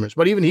Alzheimer's.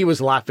 But even he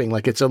was laughing,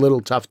 like it's a little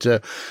tough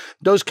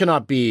those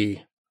cannot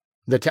be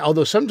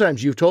although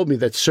sometimes you've told me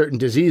that certain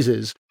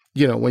diseases,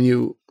 when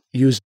you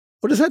use,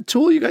 what is that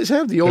tool you guys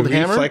have? The old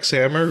hammer? Reflex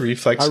hammer.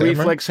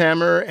 Reflex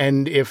hammer.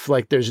 And if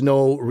there's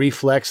no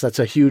reflex, that's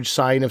a huge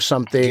sign of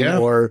something,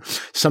 or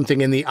something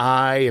in the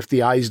eye. If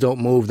the eyes don't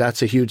move,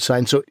 that's a huge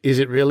sign. So is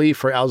it really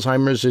for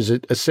Alzheimer's? Is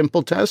it a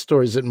simple test,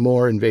 or is it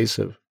more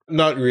invasive?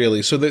 Not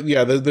really. So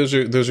those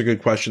are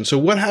good questions. So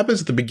what happens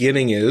at the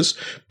beginning is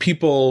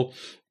people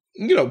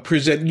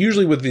present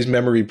usually with these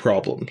memory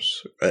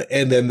problems,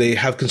 and then they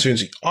have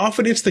concerns.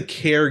 Often it's the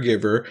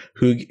caregiver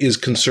who is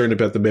concerned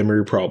about the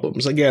memory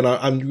problems. Again,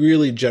 I'm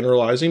really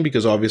generalizing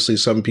because obviously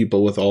some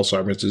people with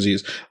Alzheimer's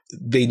disease,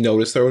 they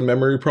notice their own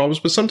memory problems,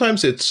 but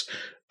sometimes it's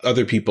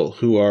other people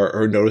who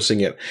are noticing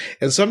it.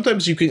 And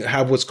sometimes you can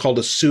have what's called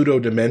a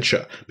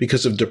pseudo-dementia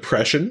because of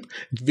depression.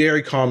 It's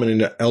very common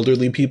in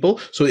elderly people.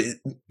 So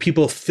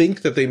people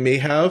think that they may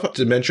have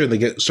dementia, and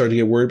they start to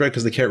get worried about it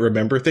because they can't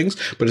remember things,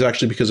 but it's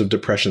actually because of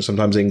depression,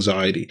 sometimes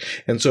anxiety.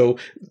 And so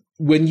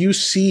when you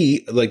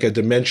see like a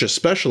dementia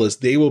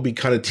specialist, they will be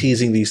kind of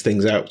teasing these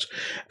things out.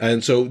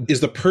 And so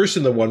is the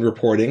person the one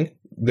reporting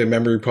their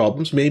memory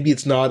problems? Maybe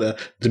it's not a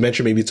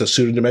dementia, maybe it's a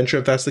pseudo-dementia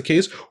if that's the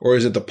case, or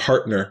is it the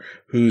partner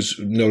who's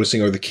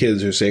noticing, or the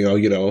kids who are saying,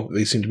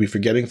 they seem to be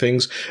forgetting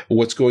things,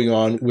 what's going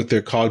on with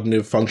their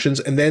cognitive functions.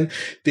 And then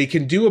they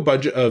can do a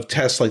bunch of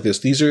tests like this.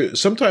 These are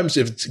sometimes,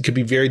 if it could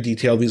be very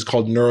detailed, these are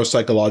called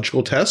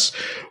neuropsychological tests.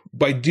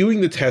 By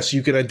doing the tests,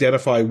 you can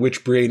identify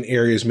which brain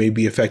areas may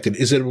be affected.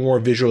 Is it more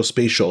visual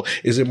spatial?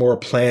 Is it more a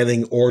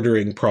planning,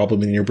 ordering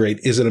problem in your brain?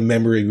 Is it a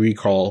memory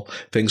recall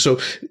thing? So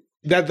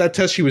that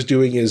test she was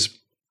doing is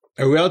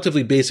a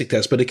relatively basic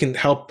test, but it can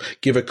help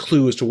give a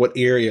clue as to what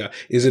area.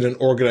 Is it an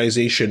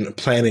organization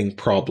planning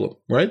problem,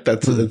 right?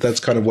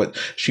 That's kind of what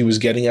she was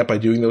getting at by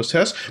doing those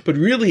tests. But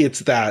really it's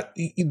that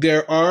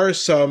there are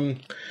some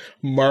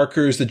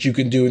markers that you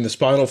can do in the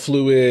spinal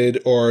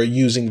fluid or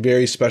using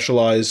very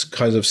specialized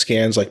kinds of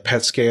scans like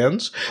PET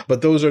scans,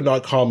 but those are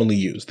not commonly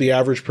used. The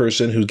average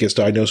person who gets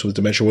diagnosed with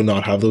dementia will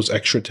not have those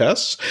extra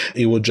tests.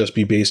 It will just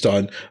be based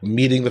on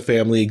meeting the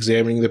family,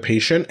 examining the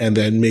patient, and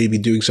then maybe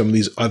doing some of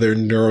these other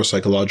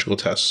neuropsychological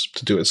tests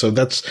to do it. So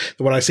that's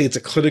when I say it's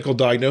a clinical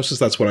diagnosis,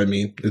 that's what I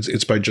mean.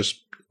 It's by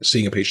just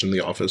seeing a patient in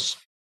the office.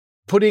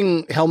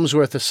 Putting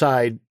Helmsworth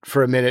aside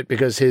for a minute,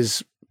 because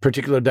his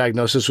particular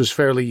diagnosis was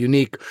fairly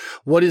unique,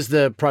 what is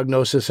the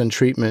prognosis and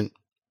treatment?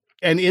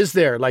 And is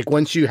there,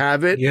 once you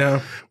have it,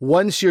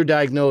 once you're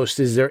diagnosed,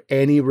 is there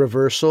any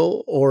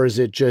reversal, or is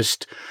it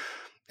just...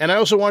 And I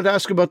also wanted to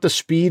ask about the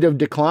speed of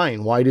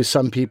decline. Why do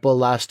some people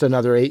last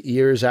another 8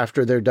 years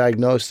after they're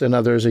diagnosed and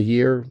others a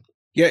year?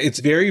 Yeah, it's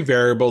very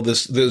variable.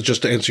 This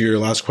just to answer your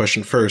last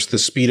question first, the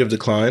speed of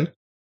decline.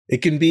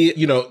 It can be,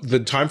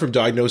 the time from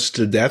diagnosis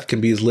to death can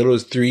be as little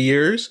as 3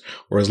 years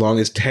or as long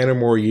as 10 or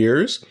more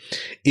years.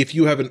 If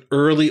you have an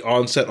early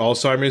onset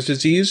Alzheimer's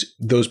disease,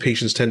 those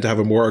patients tend to have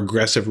a more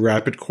aggressive,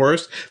 rapid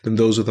course than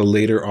those with a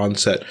later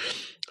onset.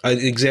 An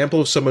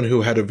example of someone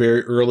who had a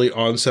very early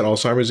onset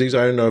Alzheimer's disease,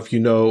 I don't know if you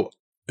know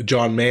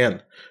John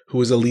Mann, who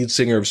was a lead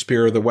singer of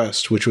Spear of the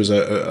West, which was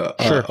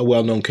a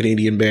well-known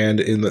Canadian band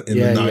in the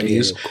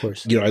 90s. Yeah, of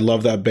course. I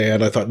love that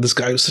band. I thought this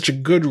guy was such a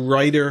good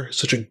writer,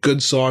 such a good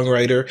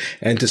songwriter,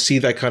 and to see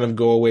that kind of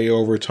go away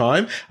over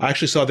time. I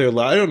actually saw their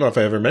I don't know if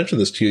I ever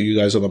mentioned this to you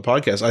guys on the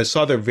podcast. I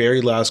saw their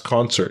very last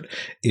concert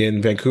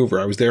in Vancouver.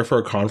 I was there for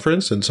a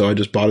conference, and so I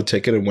just bought a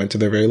ticket and went to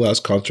their very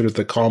last concert at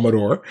the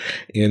Commodore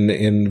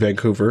in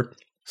Vancouver.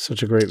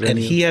 Such a great venue. And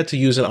he had to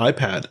use an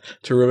iPad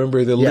to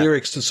remember the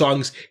lyrics to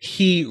songs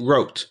he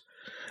wrote.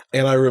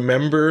 And I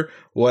remember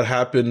what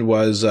happened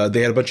was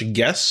they had a bunch of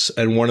guests,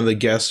 and one of the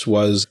guests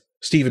was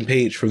Stephen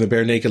Page from the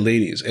Bare Naked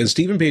Ladies. And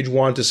Stephen Page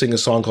wanted to sing a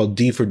song called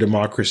D for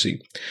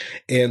Democracy.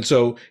 And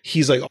so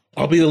he's like,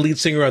 I'll be the lead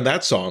singer on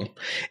that song.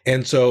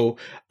 And so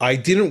I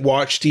didn't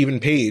watch Stephen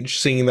Page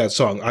singing that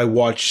song. I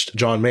watched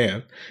John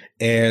Mann,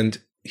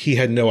 and he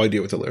had no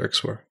idea what the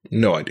lyrics were.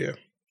 No idea.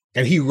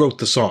 And he wrote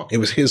the song. It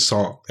was his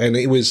song. And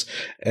it was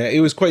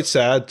quite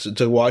sad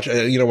to watch,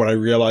 when I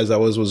realized that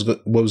was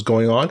what was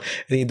going on.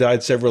 And he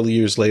died several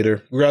years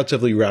later,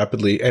 relatively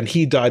rapidly. And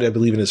he died, I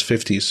believe, in his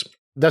 50s.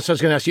 That's what I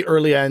was going to ask you.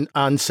 Early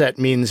onset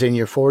means in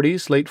your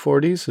 40s, late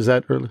 40s? Is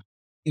that early?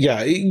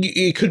 Yeah,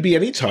 it could be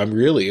any time,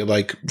 really,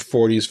 like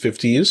 40s,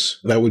 50s.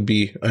 That would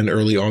be an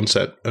early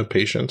onset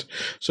patient.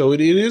 So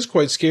it is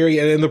quite scary.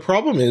 And the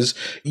problem is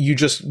you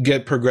just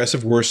get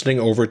progressive worsening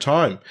over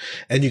time.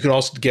 And you can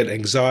also get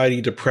anxiety,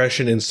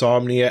 depression,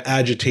 insomnia,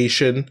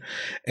 agitation,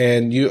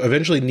 and you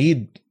eventually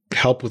need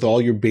help with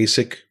all your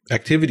basic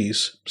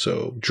activities.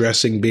 So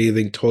dressing,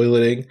 bathing,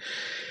 toileting.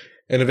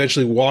 And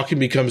eventually walking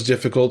becomes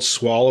difficult,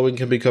 swallowing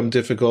can become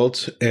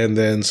difficult, and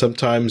then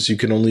sometimes you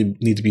can only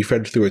need to be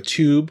fed through a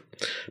tube.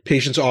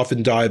 Patients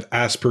often die of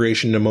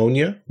aspiration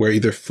pneumonia, where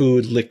either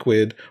food,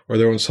 liquid, or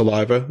their own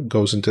saliva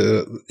goes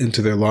into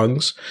their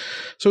lungs.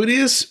 So it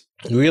is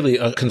really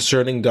a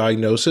concerning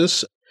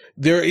diagnosis.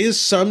 There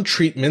is some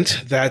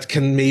treatment that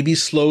can maybe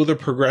slow the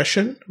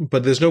progression,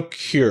 but there's no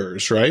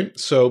cures, right?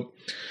 So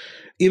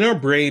in our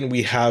brain,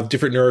 we have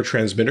different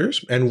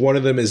neurotransmitters, and one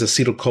of them is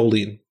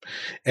acetylcholine.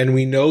 And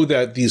we know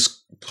that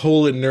these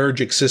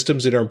cholinergic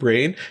systems in our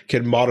brain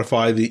can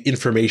modify the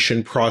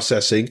information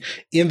processing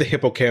in the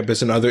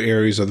hippocampus and other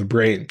areas of the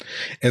brain.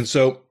 And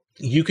so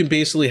you can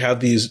basically have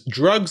these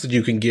drugs that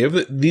you can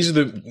give. These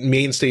are the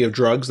mainstay of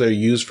drugs that are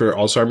used for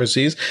Alzheimer's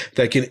disease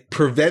that can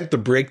prevent the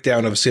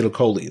breakdown of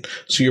acetylcholine.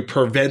 So you're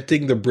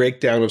preventing the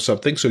breakdown of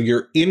something. So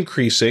you're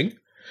increasing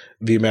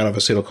the amount of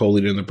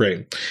acetylcholine in the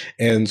brain.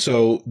 And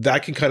so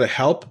that can kind of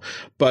help,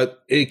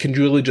 but it can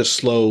really just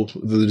slow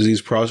the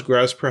disease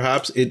progress,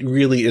 perhaps. It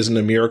really isn't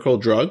a miracle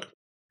drug.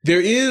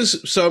 There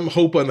is some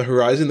hope on the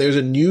horizon. There's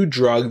a new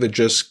drug that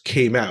just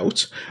came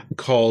out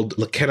called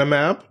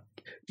lecanemab.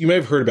 You may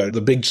have heard about it.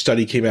 The big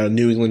study came out in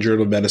New England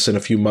Journal of Medicine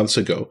a few months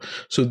ago.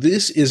 So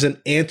this is an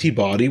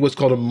antibody, what's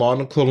called a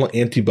monoclonal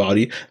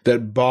antibody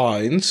that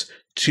binds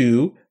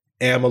to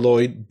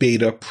amyloid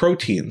beta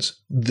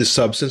proteins, the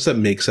substance that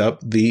makes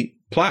up the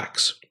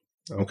plaques.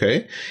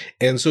 Okay.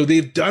 And so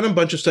they've done a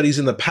bunch of studies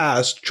in the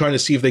past trying to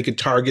see if they could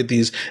target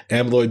these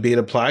amyloid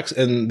beta plaques,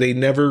 and they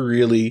never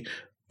really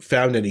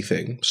found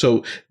anything.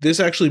 So this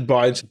actually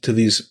binds to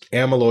these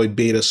amyloid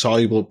beta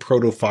soluble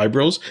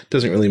protofibrils.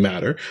 Doesn't really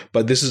matter,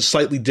 but this is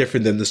slightly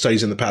different than the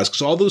studies in the past,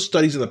 because all those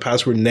studies in the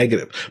past were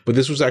negative, but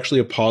this was actually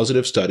a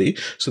positive study.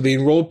 So they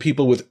enrolled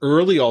people with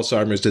early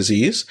Alzheimer's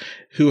disease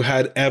who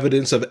had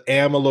evidence of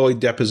amyloid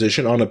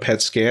deposition on a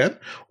PET scan,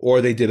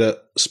 or they did a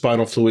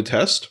spinal fluid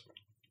test.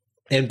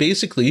 And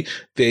basically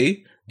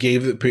they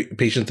gave the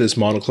patient this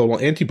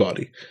monoclonal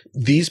antibody.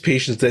 These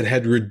patients then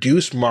had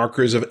reduced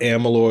markers of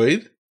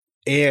amyloid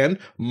and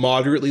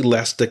moderately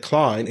less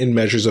decline in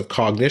measures of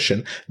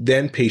cognition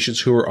than patients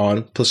who were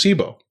on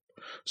placebo.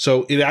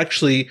 So it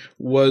actually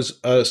was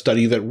a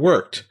study that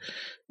worked.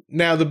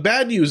 Now, the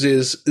bad news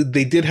is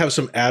they did have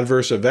some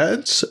adverse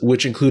events,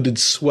 which included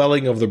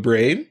swelling of the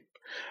brain.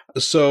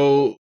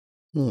 So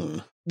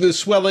the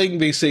swelling,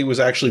 they say, was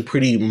actually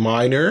pretty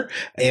minor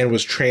and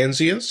was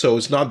transient, so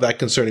it's not that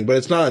concerning, but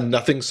it's not a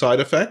nothing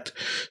side effect.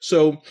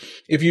 So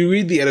if you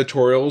read the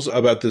editorials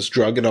about this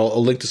drug, and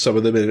I'll link to some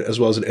of them as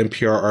well as an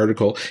NPR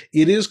article,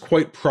 it is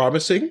quite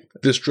promising,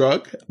 this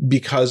drug,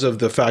 because of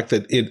the fact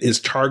that it is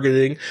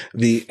targeting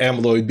the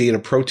amyloid beta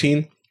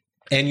protein.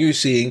 And you're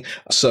seeing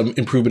some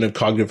improvement in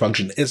cognitive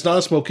function. It's not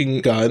a smoking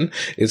gun.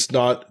 It's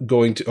not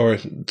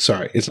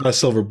it's not a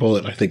silver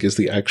bullet, I think is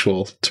the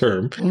actual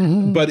term.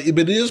 Mm-hmm. But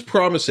it is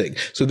promising.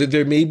 So that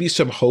there may be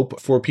some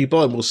hope for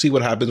people, and we'll see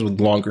what happens with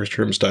longer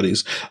term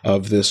studies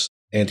of this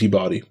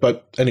antibody.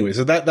 But anyway,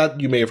 so that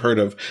you may have heard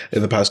of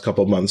in the past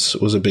couple of months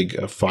was a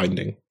big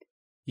finding.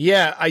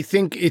 Yeah, I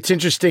think it's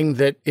interesting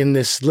that in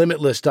this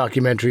Limitless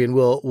documentary, and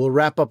we'll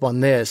wrap up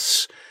on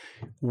this,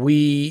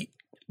 we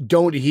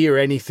don't hear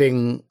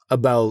anything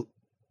about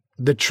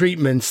the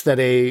treatments that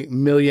a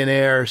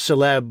millionaire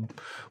celeb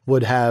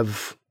would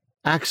have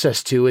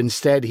access to.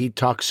 Instead, he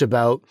talks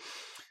about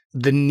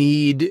the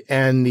need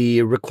and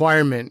the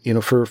requirement,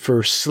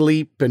 for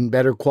sleep and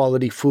better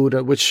quality food,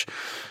 which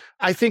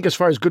I think as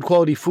far as good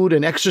quality food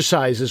and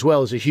exercise as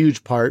well is a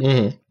huge part.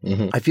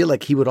 I feel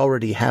like he would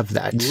already have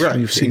that. Right,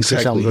 You've seen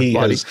exactly. He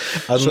has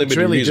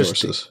unlimited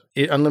resources.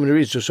 Unlimited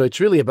resources. So it's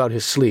really about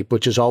his sleep,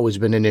 which has always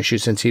been an issue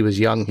since he was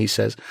young, he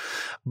says.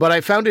 But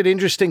I found it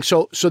interesting.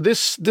 So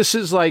this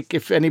is like,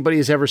 if anybody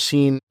has ever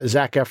seen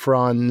Zac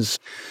Efron's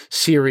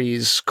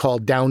series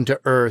called Down to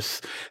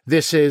Earth,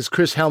 this is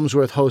Chris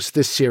Hemsworth hosts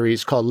this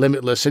series called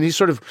Limitless, and he's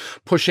sort of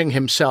pushing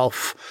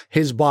himself,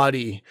 his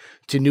body,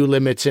 to new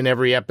limits in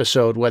every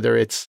episode, whether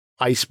it's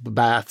ice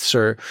baths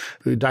or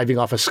diving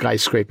off a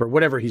skyscraper,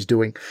 whatever he's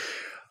doing.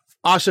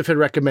 Asif had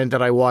recommended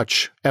that I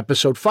watch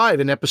episode 5,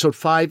 and episode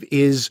 5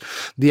 is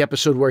the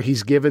episode where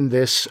he's given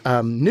this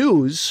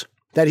news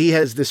that he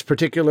has this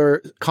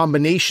particular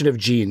combination of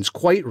genes,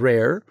 quite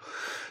rare,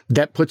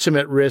 that puts him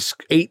at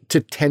risk, 8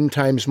 to 10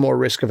 times more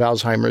risk of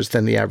Alzheimer's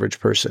than the average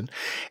person.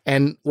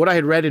 And what I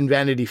had read in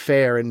Vanity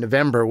Fair in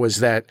November was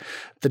that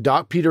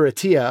the Peter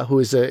Attia, who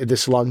is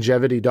this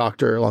longevity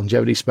doctor,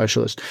 longevity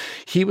specialist,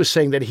 he was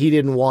saying that he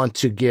didn't want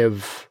to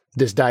give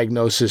this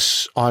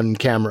diagnosis on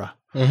camera.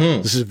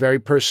 This is a very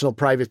personal,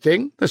 private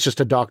thing. That's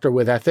just a doctor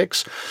with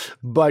ethics.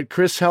 But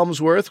Chris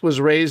Hemsworth was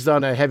raised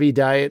on a heavy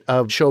diet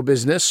of show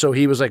business. So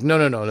he was like,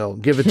 no,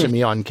 give it to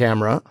me on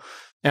camera.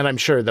 And I'm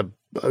sure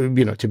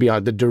to be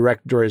honest, the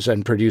directors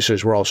and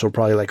producers were also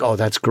probably like, oh,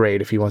 that's great.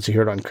 If he wants to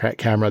hear it on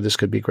camera, this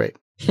could be great.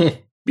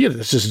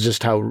 This is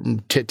just how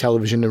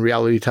television and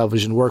reality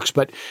television works.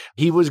 But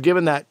he was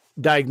given that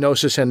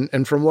diagnosis.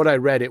 And from what I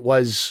read, it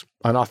was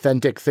an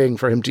authentic thing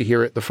for him to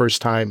hear it the first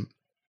time.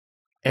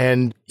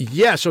 And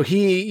yeah, so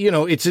he,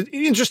 it's an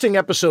interesting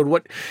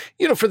episode.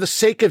 For the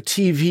sake of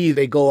TV,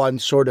 they go on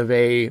sort of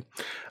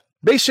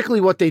basically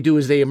what they do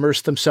is they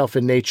immerse themselves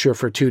in nature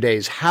for 2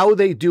 days. How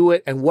they do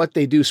it and what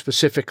they do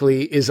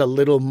specifically is a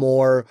little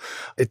more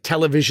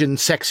television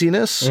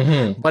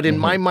sexiness. But in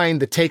my mind,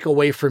 the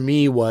takeaway for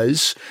me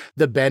was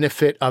the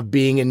benefit of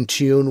being in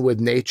tune with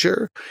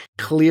nature,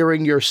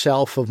 clearing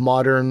yourself of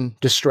modern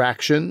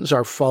distractions,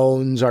 our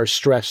phones, our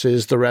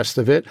stresses, the rest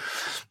of it,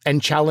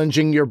 and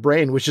challenging your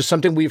brain, which is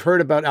something we've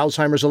heard about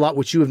Alzheimer's a lot,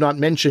 which you have not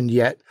mentioned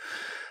yet,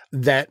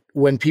 that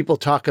when people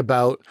talk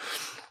about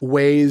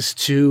ways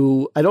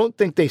to, I don't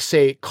think they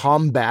say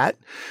combat,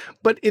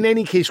 but in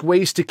any case,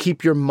 ways to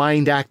keep your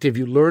mind active.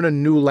 You learn a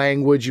new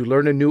language, you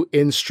learn a new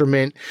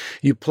instrument,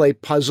 you play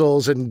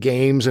puzzles and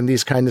games and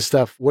these kind of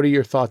stuff. What are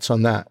your thoughts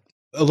on that?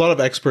 A lot of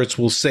experts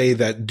will say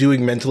that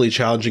doing mentally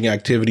challenging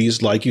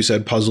activities, like you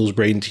said, puzzles,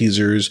 brain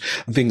teasers,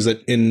 things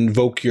that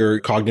invoke your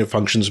cognitive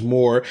functions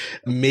more,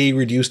 may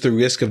reduce the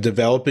risk of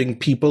developing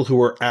people who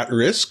are at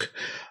risk.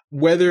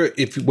 Whether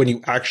when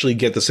you actually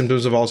get the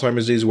symptoms of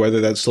Alzheimer's disease,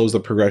 whether that slows the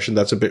progression,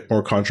 that's a bit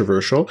more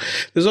controversial.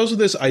 There's also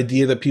this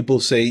idea that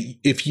people say,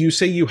 if you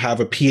say you have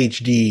a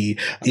PhD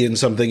in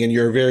something and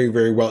you're a very,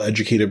 very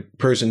well-educated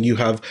person, you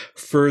have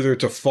further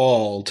to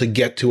fall to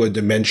get to a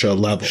dementia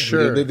level.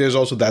 Sure. There's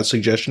also that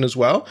suggestion as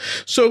well.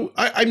 So,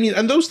 I mean,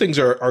 and those things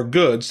are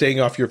good, staying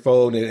off your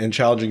phone and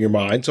challenging your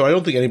mind. So I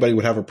don't think anybody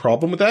would have a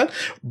problem with that.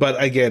 But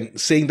again,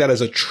 saying that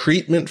as a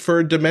treatment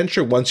for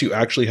dementia, once you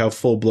actually have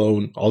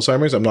full-blown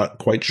Alzheimer's, I'm not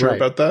quite sure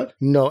about that.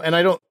 No, and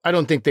I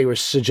don't think they were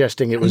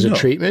suggesting it was a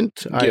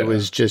treatment. I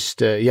was just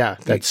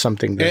that's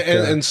something that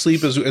and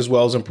sleep as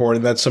well is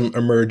important. That's some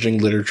emerging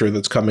literature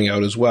that's coming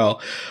out as well.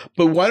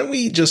 But why don't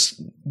we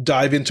just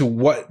dive into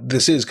what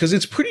this is, because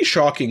it's pretty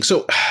shocking.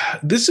 So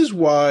this is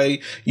why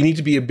you need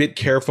to be a bit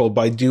careful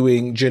by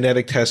doing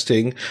genetic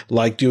testing,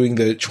 like doing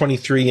the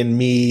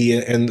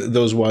 23andMe and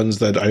those ones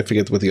that I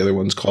forget what the other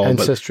one's called.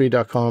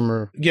 Ancestry.com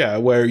or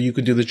where you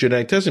could do the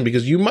genetic testing,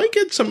 because you might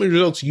get some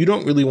results you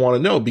don't really want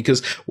to know,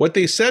 because what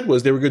they said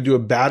was they were going to do a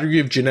battery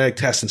of genetic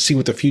tests and see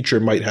what the future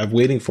might have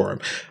waiting for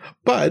him.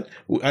 But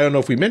I don't know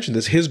if we mentioned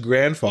this, his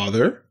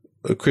grandfather,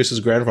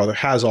 Chris's grandfather,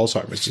 has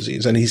Alzheimer's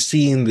disease, and he's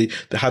seen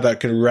how that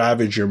can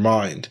ravage your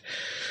mind.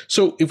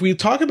 So if we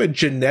talk about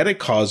genetic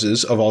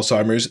causes of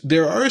Alzheimer's,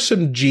 there are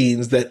some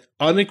genes that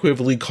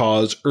unequivocally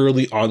cause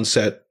early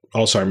onset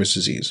Alzheimer's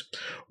disease.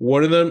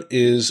 One of them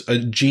is a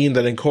gene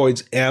that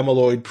encodes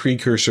amyloid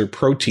precursor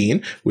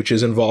protein, which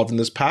is involved in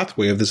this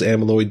pathway of this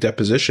amyloid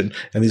deposition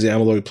and these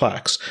amyloid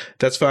plaques.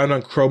 That's found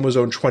on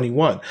chromosome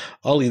 21.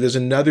 Ollie, there's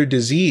another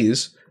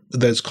disease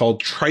that's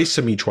called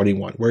trisomy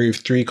 21, where you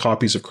have 3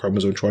 copies of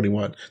chromosome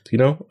 21. Do you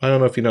know? I don't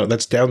know if you know.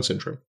 That's Down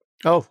syndrome.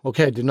 Oh,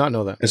 okay. I did not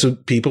know that. And so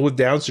people with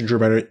Down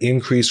syndrome are at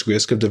increased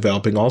risk of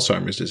developing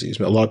Alzheimer's disease.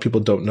 But a lot of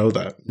people don't know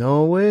that.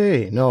 No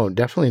way. No,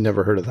 definitely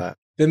never heard of that.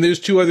 Then there's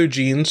 2 other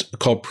genes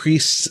called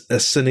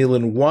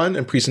presenilin 1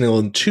 and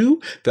presenilin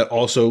 2 that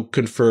also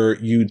confer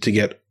you to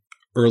get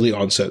early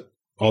onset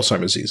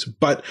Alzheimer's disease.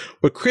 But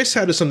what Chris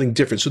had is something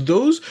different. So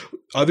those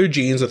other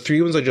genes, the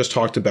 3 ones I just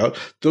talked about,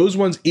 those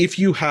ones, if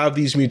you have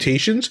these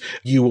mutations,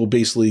 you will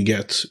basically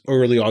get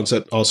early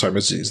onset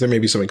Alzheimer's disease. There may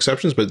be some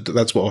exceptions, but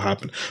that's what will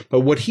happen. But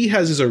what he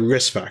has is a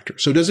risk factor.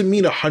 So it doesn't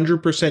mean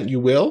 100% you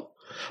will,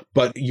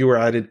 but you are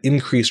at an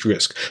increased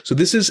risk. So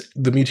this is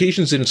the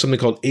mutations in something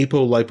called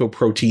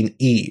apolipoprotein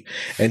E.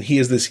 And he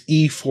has this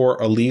E4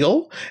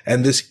 allele.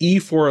 And this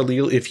E4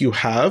 allele, if you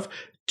have,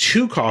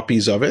 2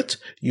 copies of it,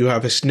 you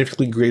have a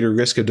significantly greater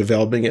risk of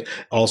developing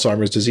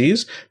Alzheimer's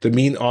disease. The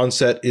mean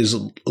onset is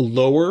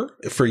lower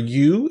for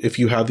you if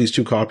you have these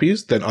 2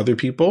 copies than other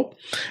people.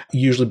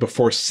 Usually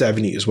before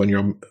 70 is when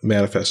you'll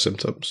manifest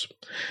symptoms.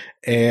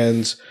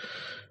 And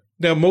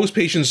now most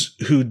patients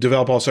who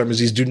develop Alzheimer's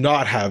disease do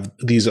not have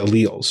these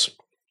alleles.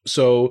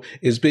 So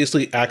it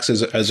basically acts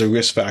as a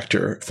risk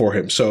factor for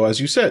him. So as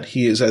you said,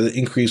 he is at an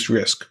increased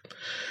risk.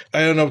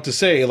 I don't know what to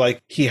say.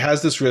 Like, he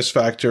has this risk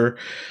factor.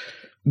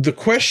 The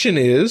question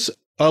is,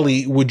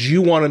 Ali, would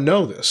you want to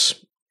know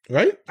this?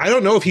 Right? I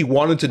don't know if he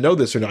wanted to know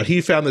this or not.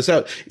 He found this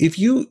out. If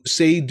you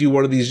say do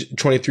one of these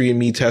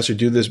 23andMe tests or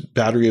do this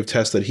battery of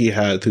tests that he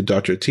had through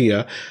Dr.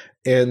 Attia,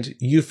 and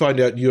you find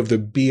out you have the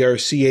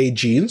BRCA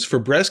genes for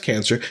breast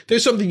cancer,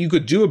 there's something you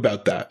could do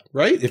about that,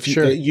 right? If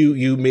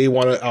you may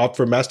want to opt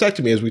for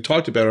mastectomy, as we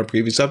talked about on a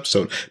previous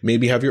episode,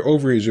 maybe have your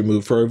ovaries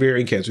removed for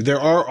ovarian cancer.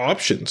 There are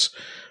options,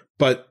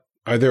 but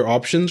are there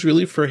options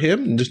really for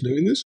him in just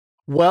doing this?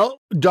 Well,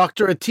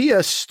 Dr.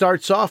 Attia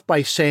starts off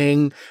by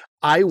saying,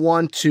 I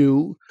want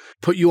to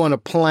put you on a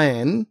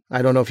plan.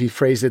 I don't know if he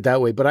phrased it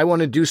that way, but I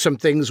want to do some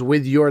things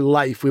with your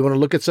life. We want to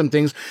look at some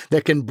things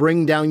that can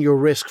bring down your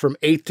risk from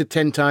 8 to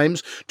 10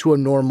 times to a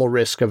normal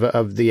risk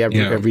of the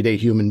everyday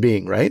human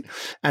being, right?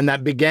 And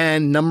that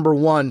began, number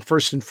one,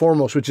 first and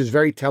foremost, which is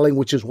very telling,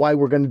 which is why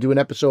we're going to do an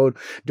episode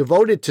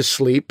devoted to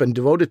sleep and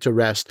devoted to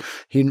rest.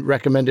 He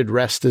recommended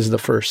rest as the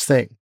first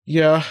thing.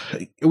 Yeah,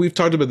 we've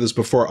talked about this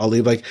before,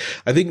 Ali. Like,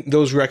 I think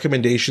those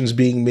recommendations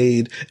being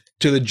made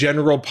to the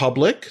general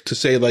public to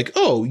say, like,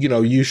 oh,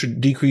 you should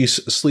decrease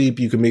sleep,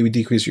 you can maybe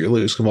decrease your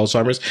risk of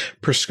Alzheimer's,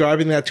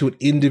 prescribing that to an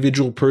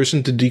individual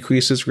person to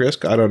decrease his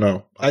risk, I don't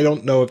know. I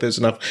don't know if there's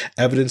enough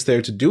evidence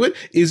there to do it.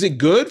 Is it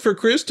good for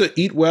Chris to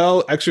eat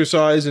well,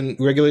 exercise, and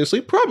regulate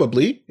sleep?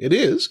 Probably it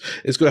is.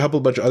 It's going to help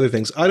a bunch of other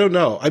things. I don't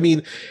know. I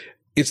mean,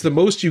 it's the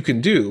most you can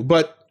do,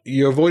 but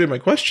you avoided my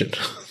question.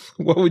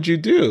 What would you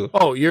do?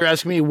 Oh, you're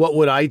asking me what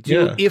would I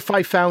do if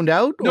I found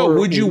out? No,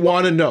 would you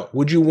want to know?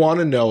 Would you want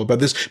to know about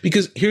this?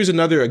 Because here's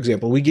another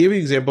example. We gave an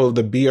example of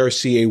the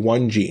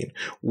BRCA1 gene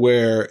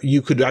where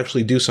you could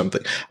actually do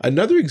something.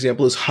 Another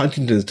example is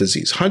Huntington's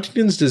disease.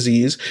 Huntington's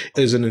disease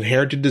is an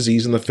inherited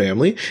disease in the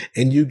family,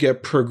 and you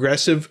get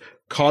progressive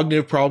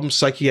cognitive problems,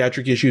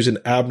 psychiatric issues, and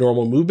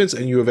abnormal movements,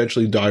 and you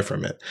eventually die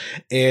from it.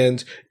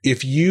 And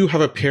if you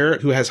have a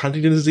parent who has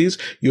Huntington's disease,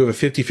 you have a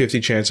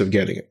 50-50 chance of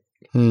getting it.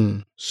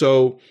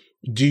 So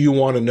do you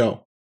want to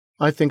know?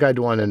 I think I'd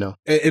want to know.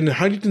 And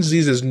Huntington's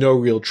disease is no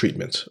real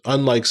treatment,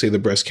 unlike, say, the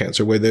breast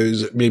cancer, where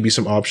there's maybe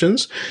some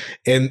options.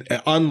 And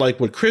unlike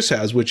what Chris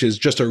has, which is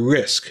just a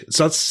risk. It's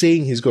not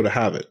saying he's going to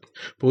have it.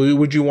 But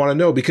would you want to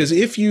know? Because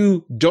if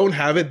you don't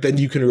have it, then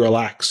you can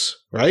relax,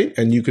 right?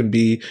 And you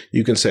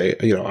can say,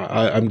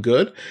 I'm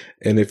good.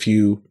 And if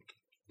you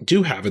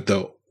do have it,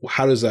 though,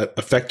 how does that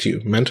affect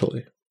you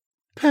mentally?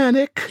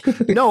 Panic.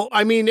 No,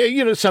 I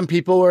mean, some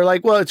people are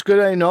like, well, it's good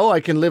I know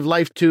I can live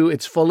life to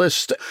its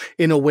fullest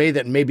in a way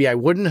that maybe I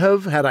wouldn't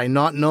have had I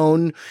not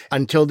known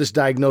until this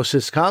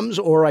diagnosis comes,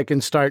 or I can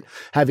start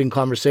having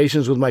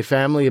conversations with my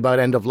family about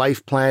end of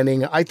life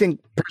planning. I think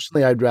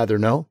personally, I'd rather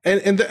know.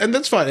 And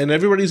that's fine. And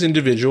everybody's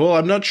individual.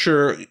 I'm not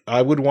sure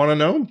I would want to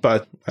know,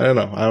 but I don't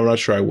know. I'm not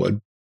sure I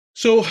would.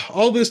 So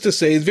all this to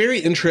say, it's very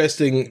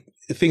interesting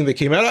thing that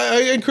came out.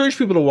 I encourage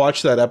people to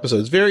watch that episode.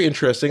 It's very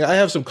interesting. I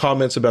have some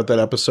comments about that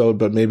episode,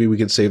 but maybe we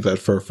can save that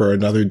for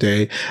another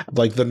day.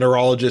 Like, the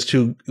neurologist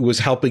who was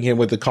helping him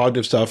with the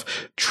cognitive stuff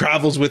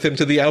travels with him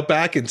to the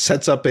outback and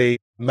sets up a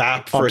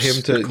map for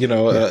him to,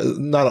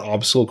 not an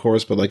obstacle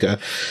course, but like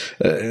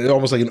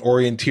almost like an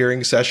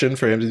orienteering session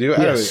for him to do.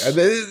 Yes.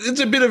 It's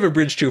a bit of a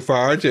bridge too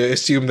far to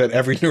assume that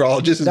every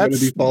neurologist is going to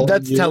be following.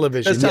 That's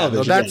television. That's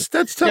television. That's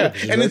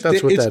television. Yeah. And it's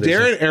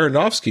Darren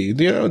Aronofsky.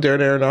 Do you know Darren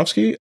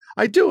Aronofsky?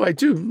 I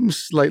do.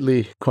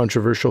 Slightly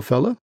controversial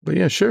fella, but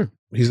yeah, sure.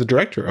 He's the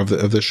director of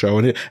the show.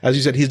 And as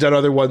you said, he's done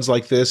other ones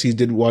like this. He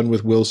did one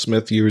with Will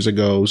Smith years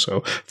ago,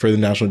 so for the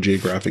National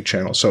Geographic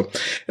Channel. So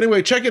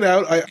anyway, check it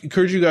out. I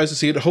encourage you guys to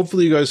see it.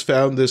 Hopefully you guys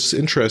found this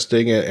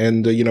interesting.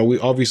 And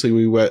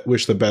we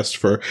wish the best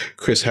for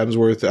Chris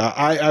Hemsworth.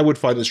 I would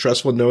find it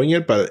stressful knowing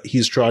it, but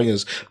he's trying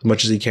as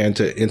much as he can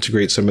to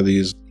integrate some of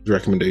these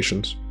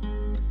recommendations.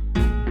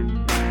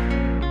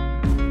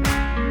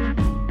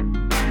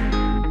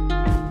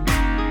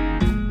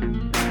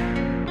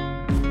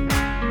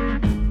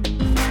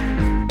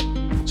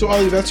 So,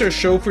 Ali, that's our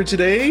show for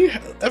today.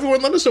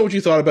 Everyone, let us know what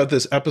you thought about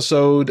this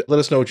episode. Let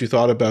us know what you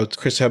thought about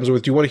Chris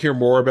Hemsworth. Do you want to hear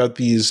more about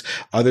these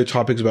other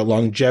topics about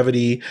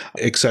longevity,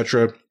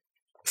 etc.?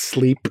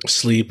 Sleep.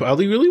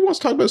 Ali really wants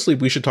to talk about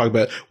sleep. We should talk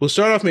about it. We'll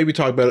start off maybe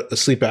talk about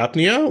sleep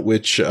apnea,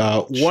 which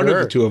one of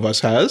the two of us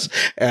has.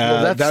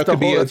 That's a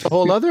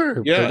whole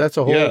other. Yeah, that's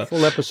a whole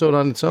full episode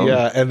on its own.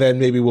 Yeah, and then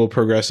maybe we'll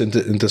progress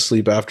into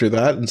sleep after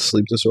that and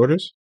sleep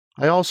disorders.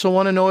 I also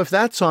want to know if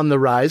that's on the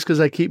rise, because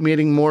I keep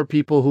meeting more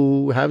people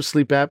who have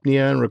sleep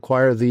apnea and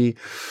require the,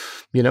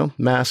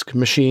 mask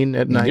machine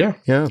at night.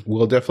 Yeah.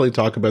 We'll definitely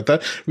talk about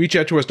that. Reach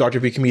out to us, Dr.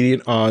 V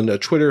Comedian, on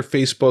Twitter,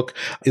 Facebook,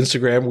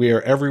 Instagram. We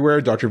are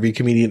everywhere.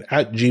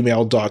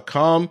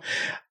 drvcomedian@gmail.com.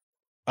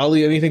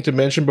 Ali, anything to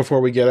mention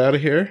before we get out of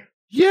here?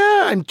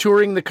 Yeah, I'm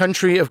touring the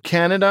country of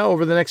Canada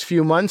over the next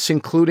few months,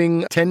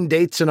 including 10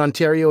 dates in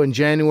Ontario in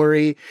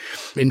January.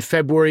 In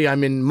February,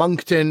 I'm in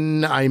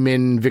Moncton. I'm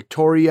in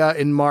Victoria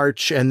in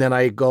March. And then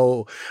I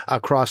go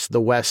across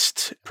the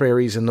West,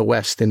 prairies in the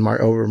West in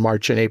over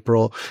March and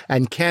April.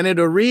 And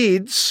Canada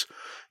Reads,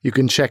 you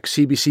can check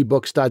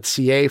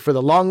cbcbooks.ca for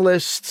the long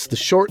lists. The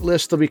short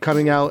list will be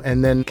coming out.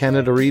 And then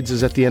Canada Reads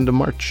is at the end of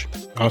March.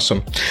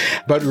 Awesome.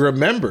 But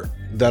remember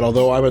that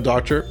although I'm a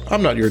doctor,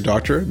 I'm not your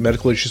doctor.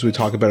 Medical issues we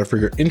talk about are for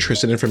your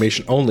interest and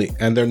information only,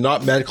 and they're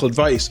not medical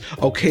advice.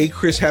 Okay,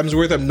 Chris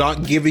Hemsworth, I'm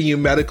not giving you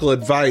medical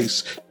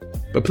advice.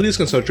 But please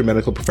consult your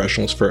medical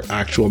professionals for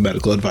actual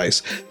medical advice.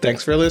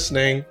 Thanks for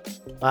listening.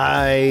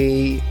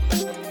 Bye.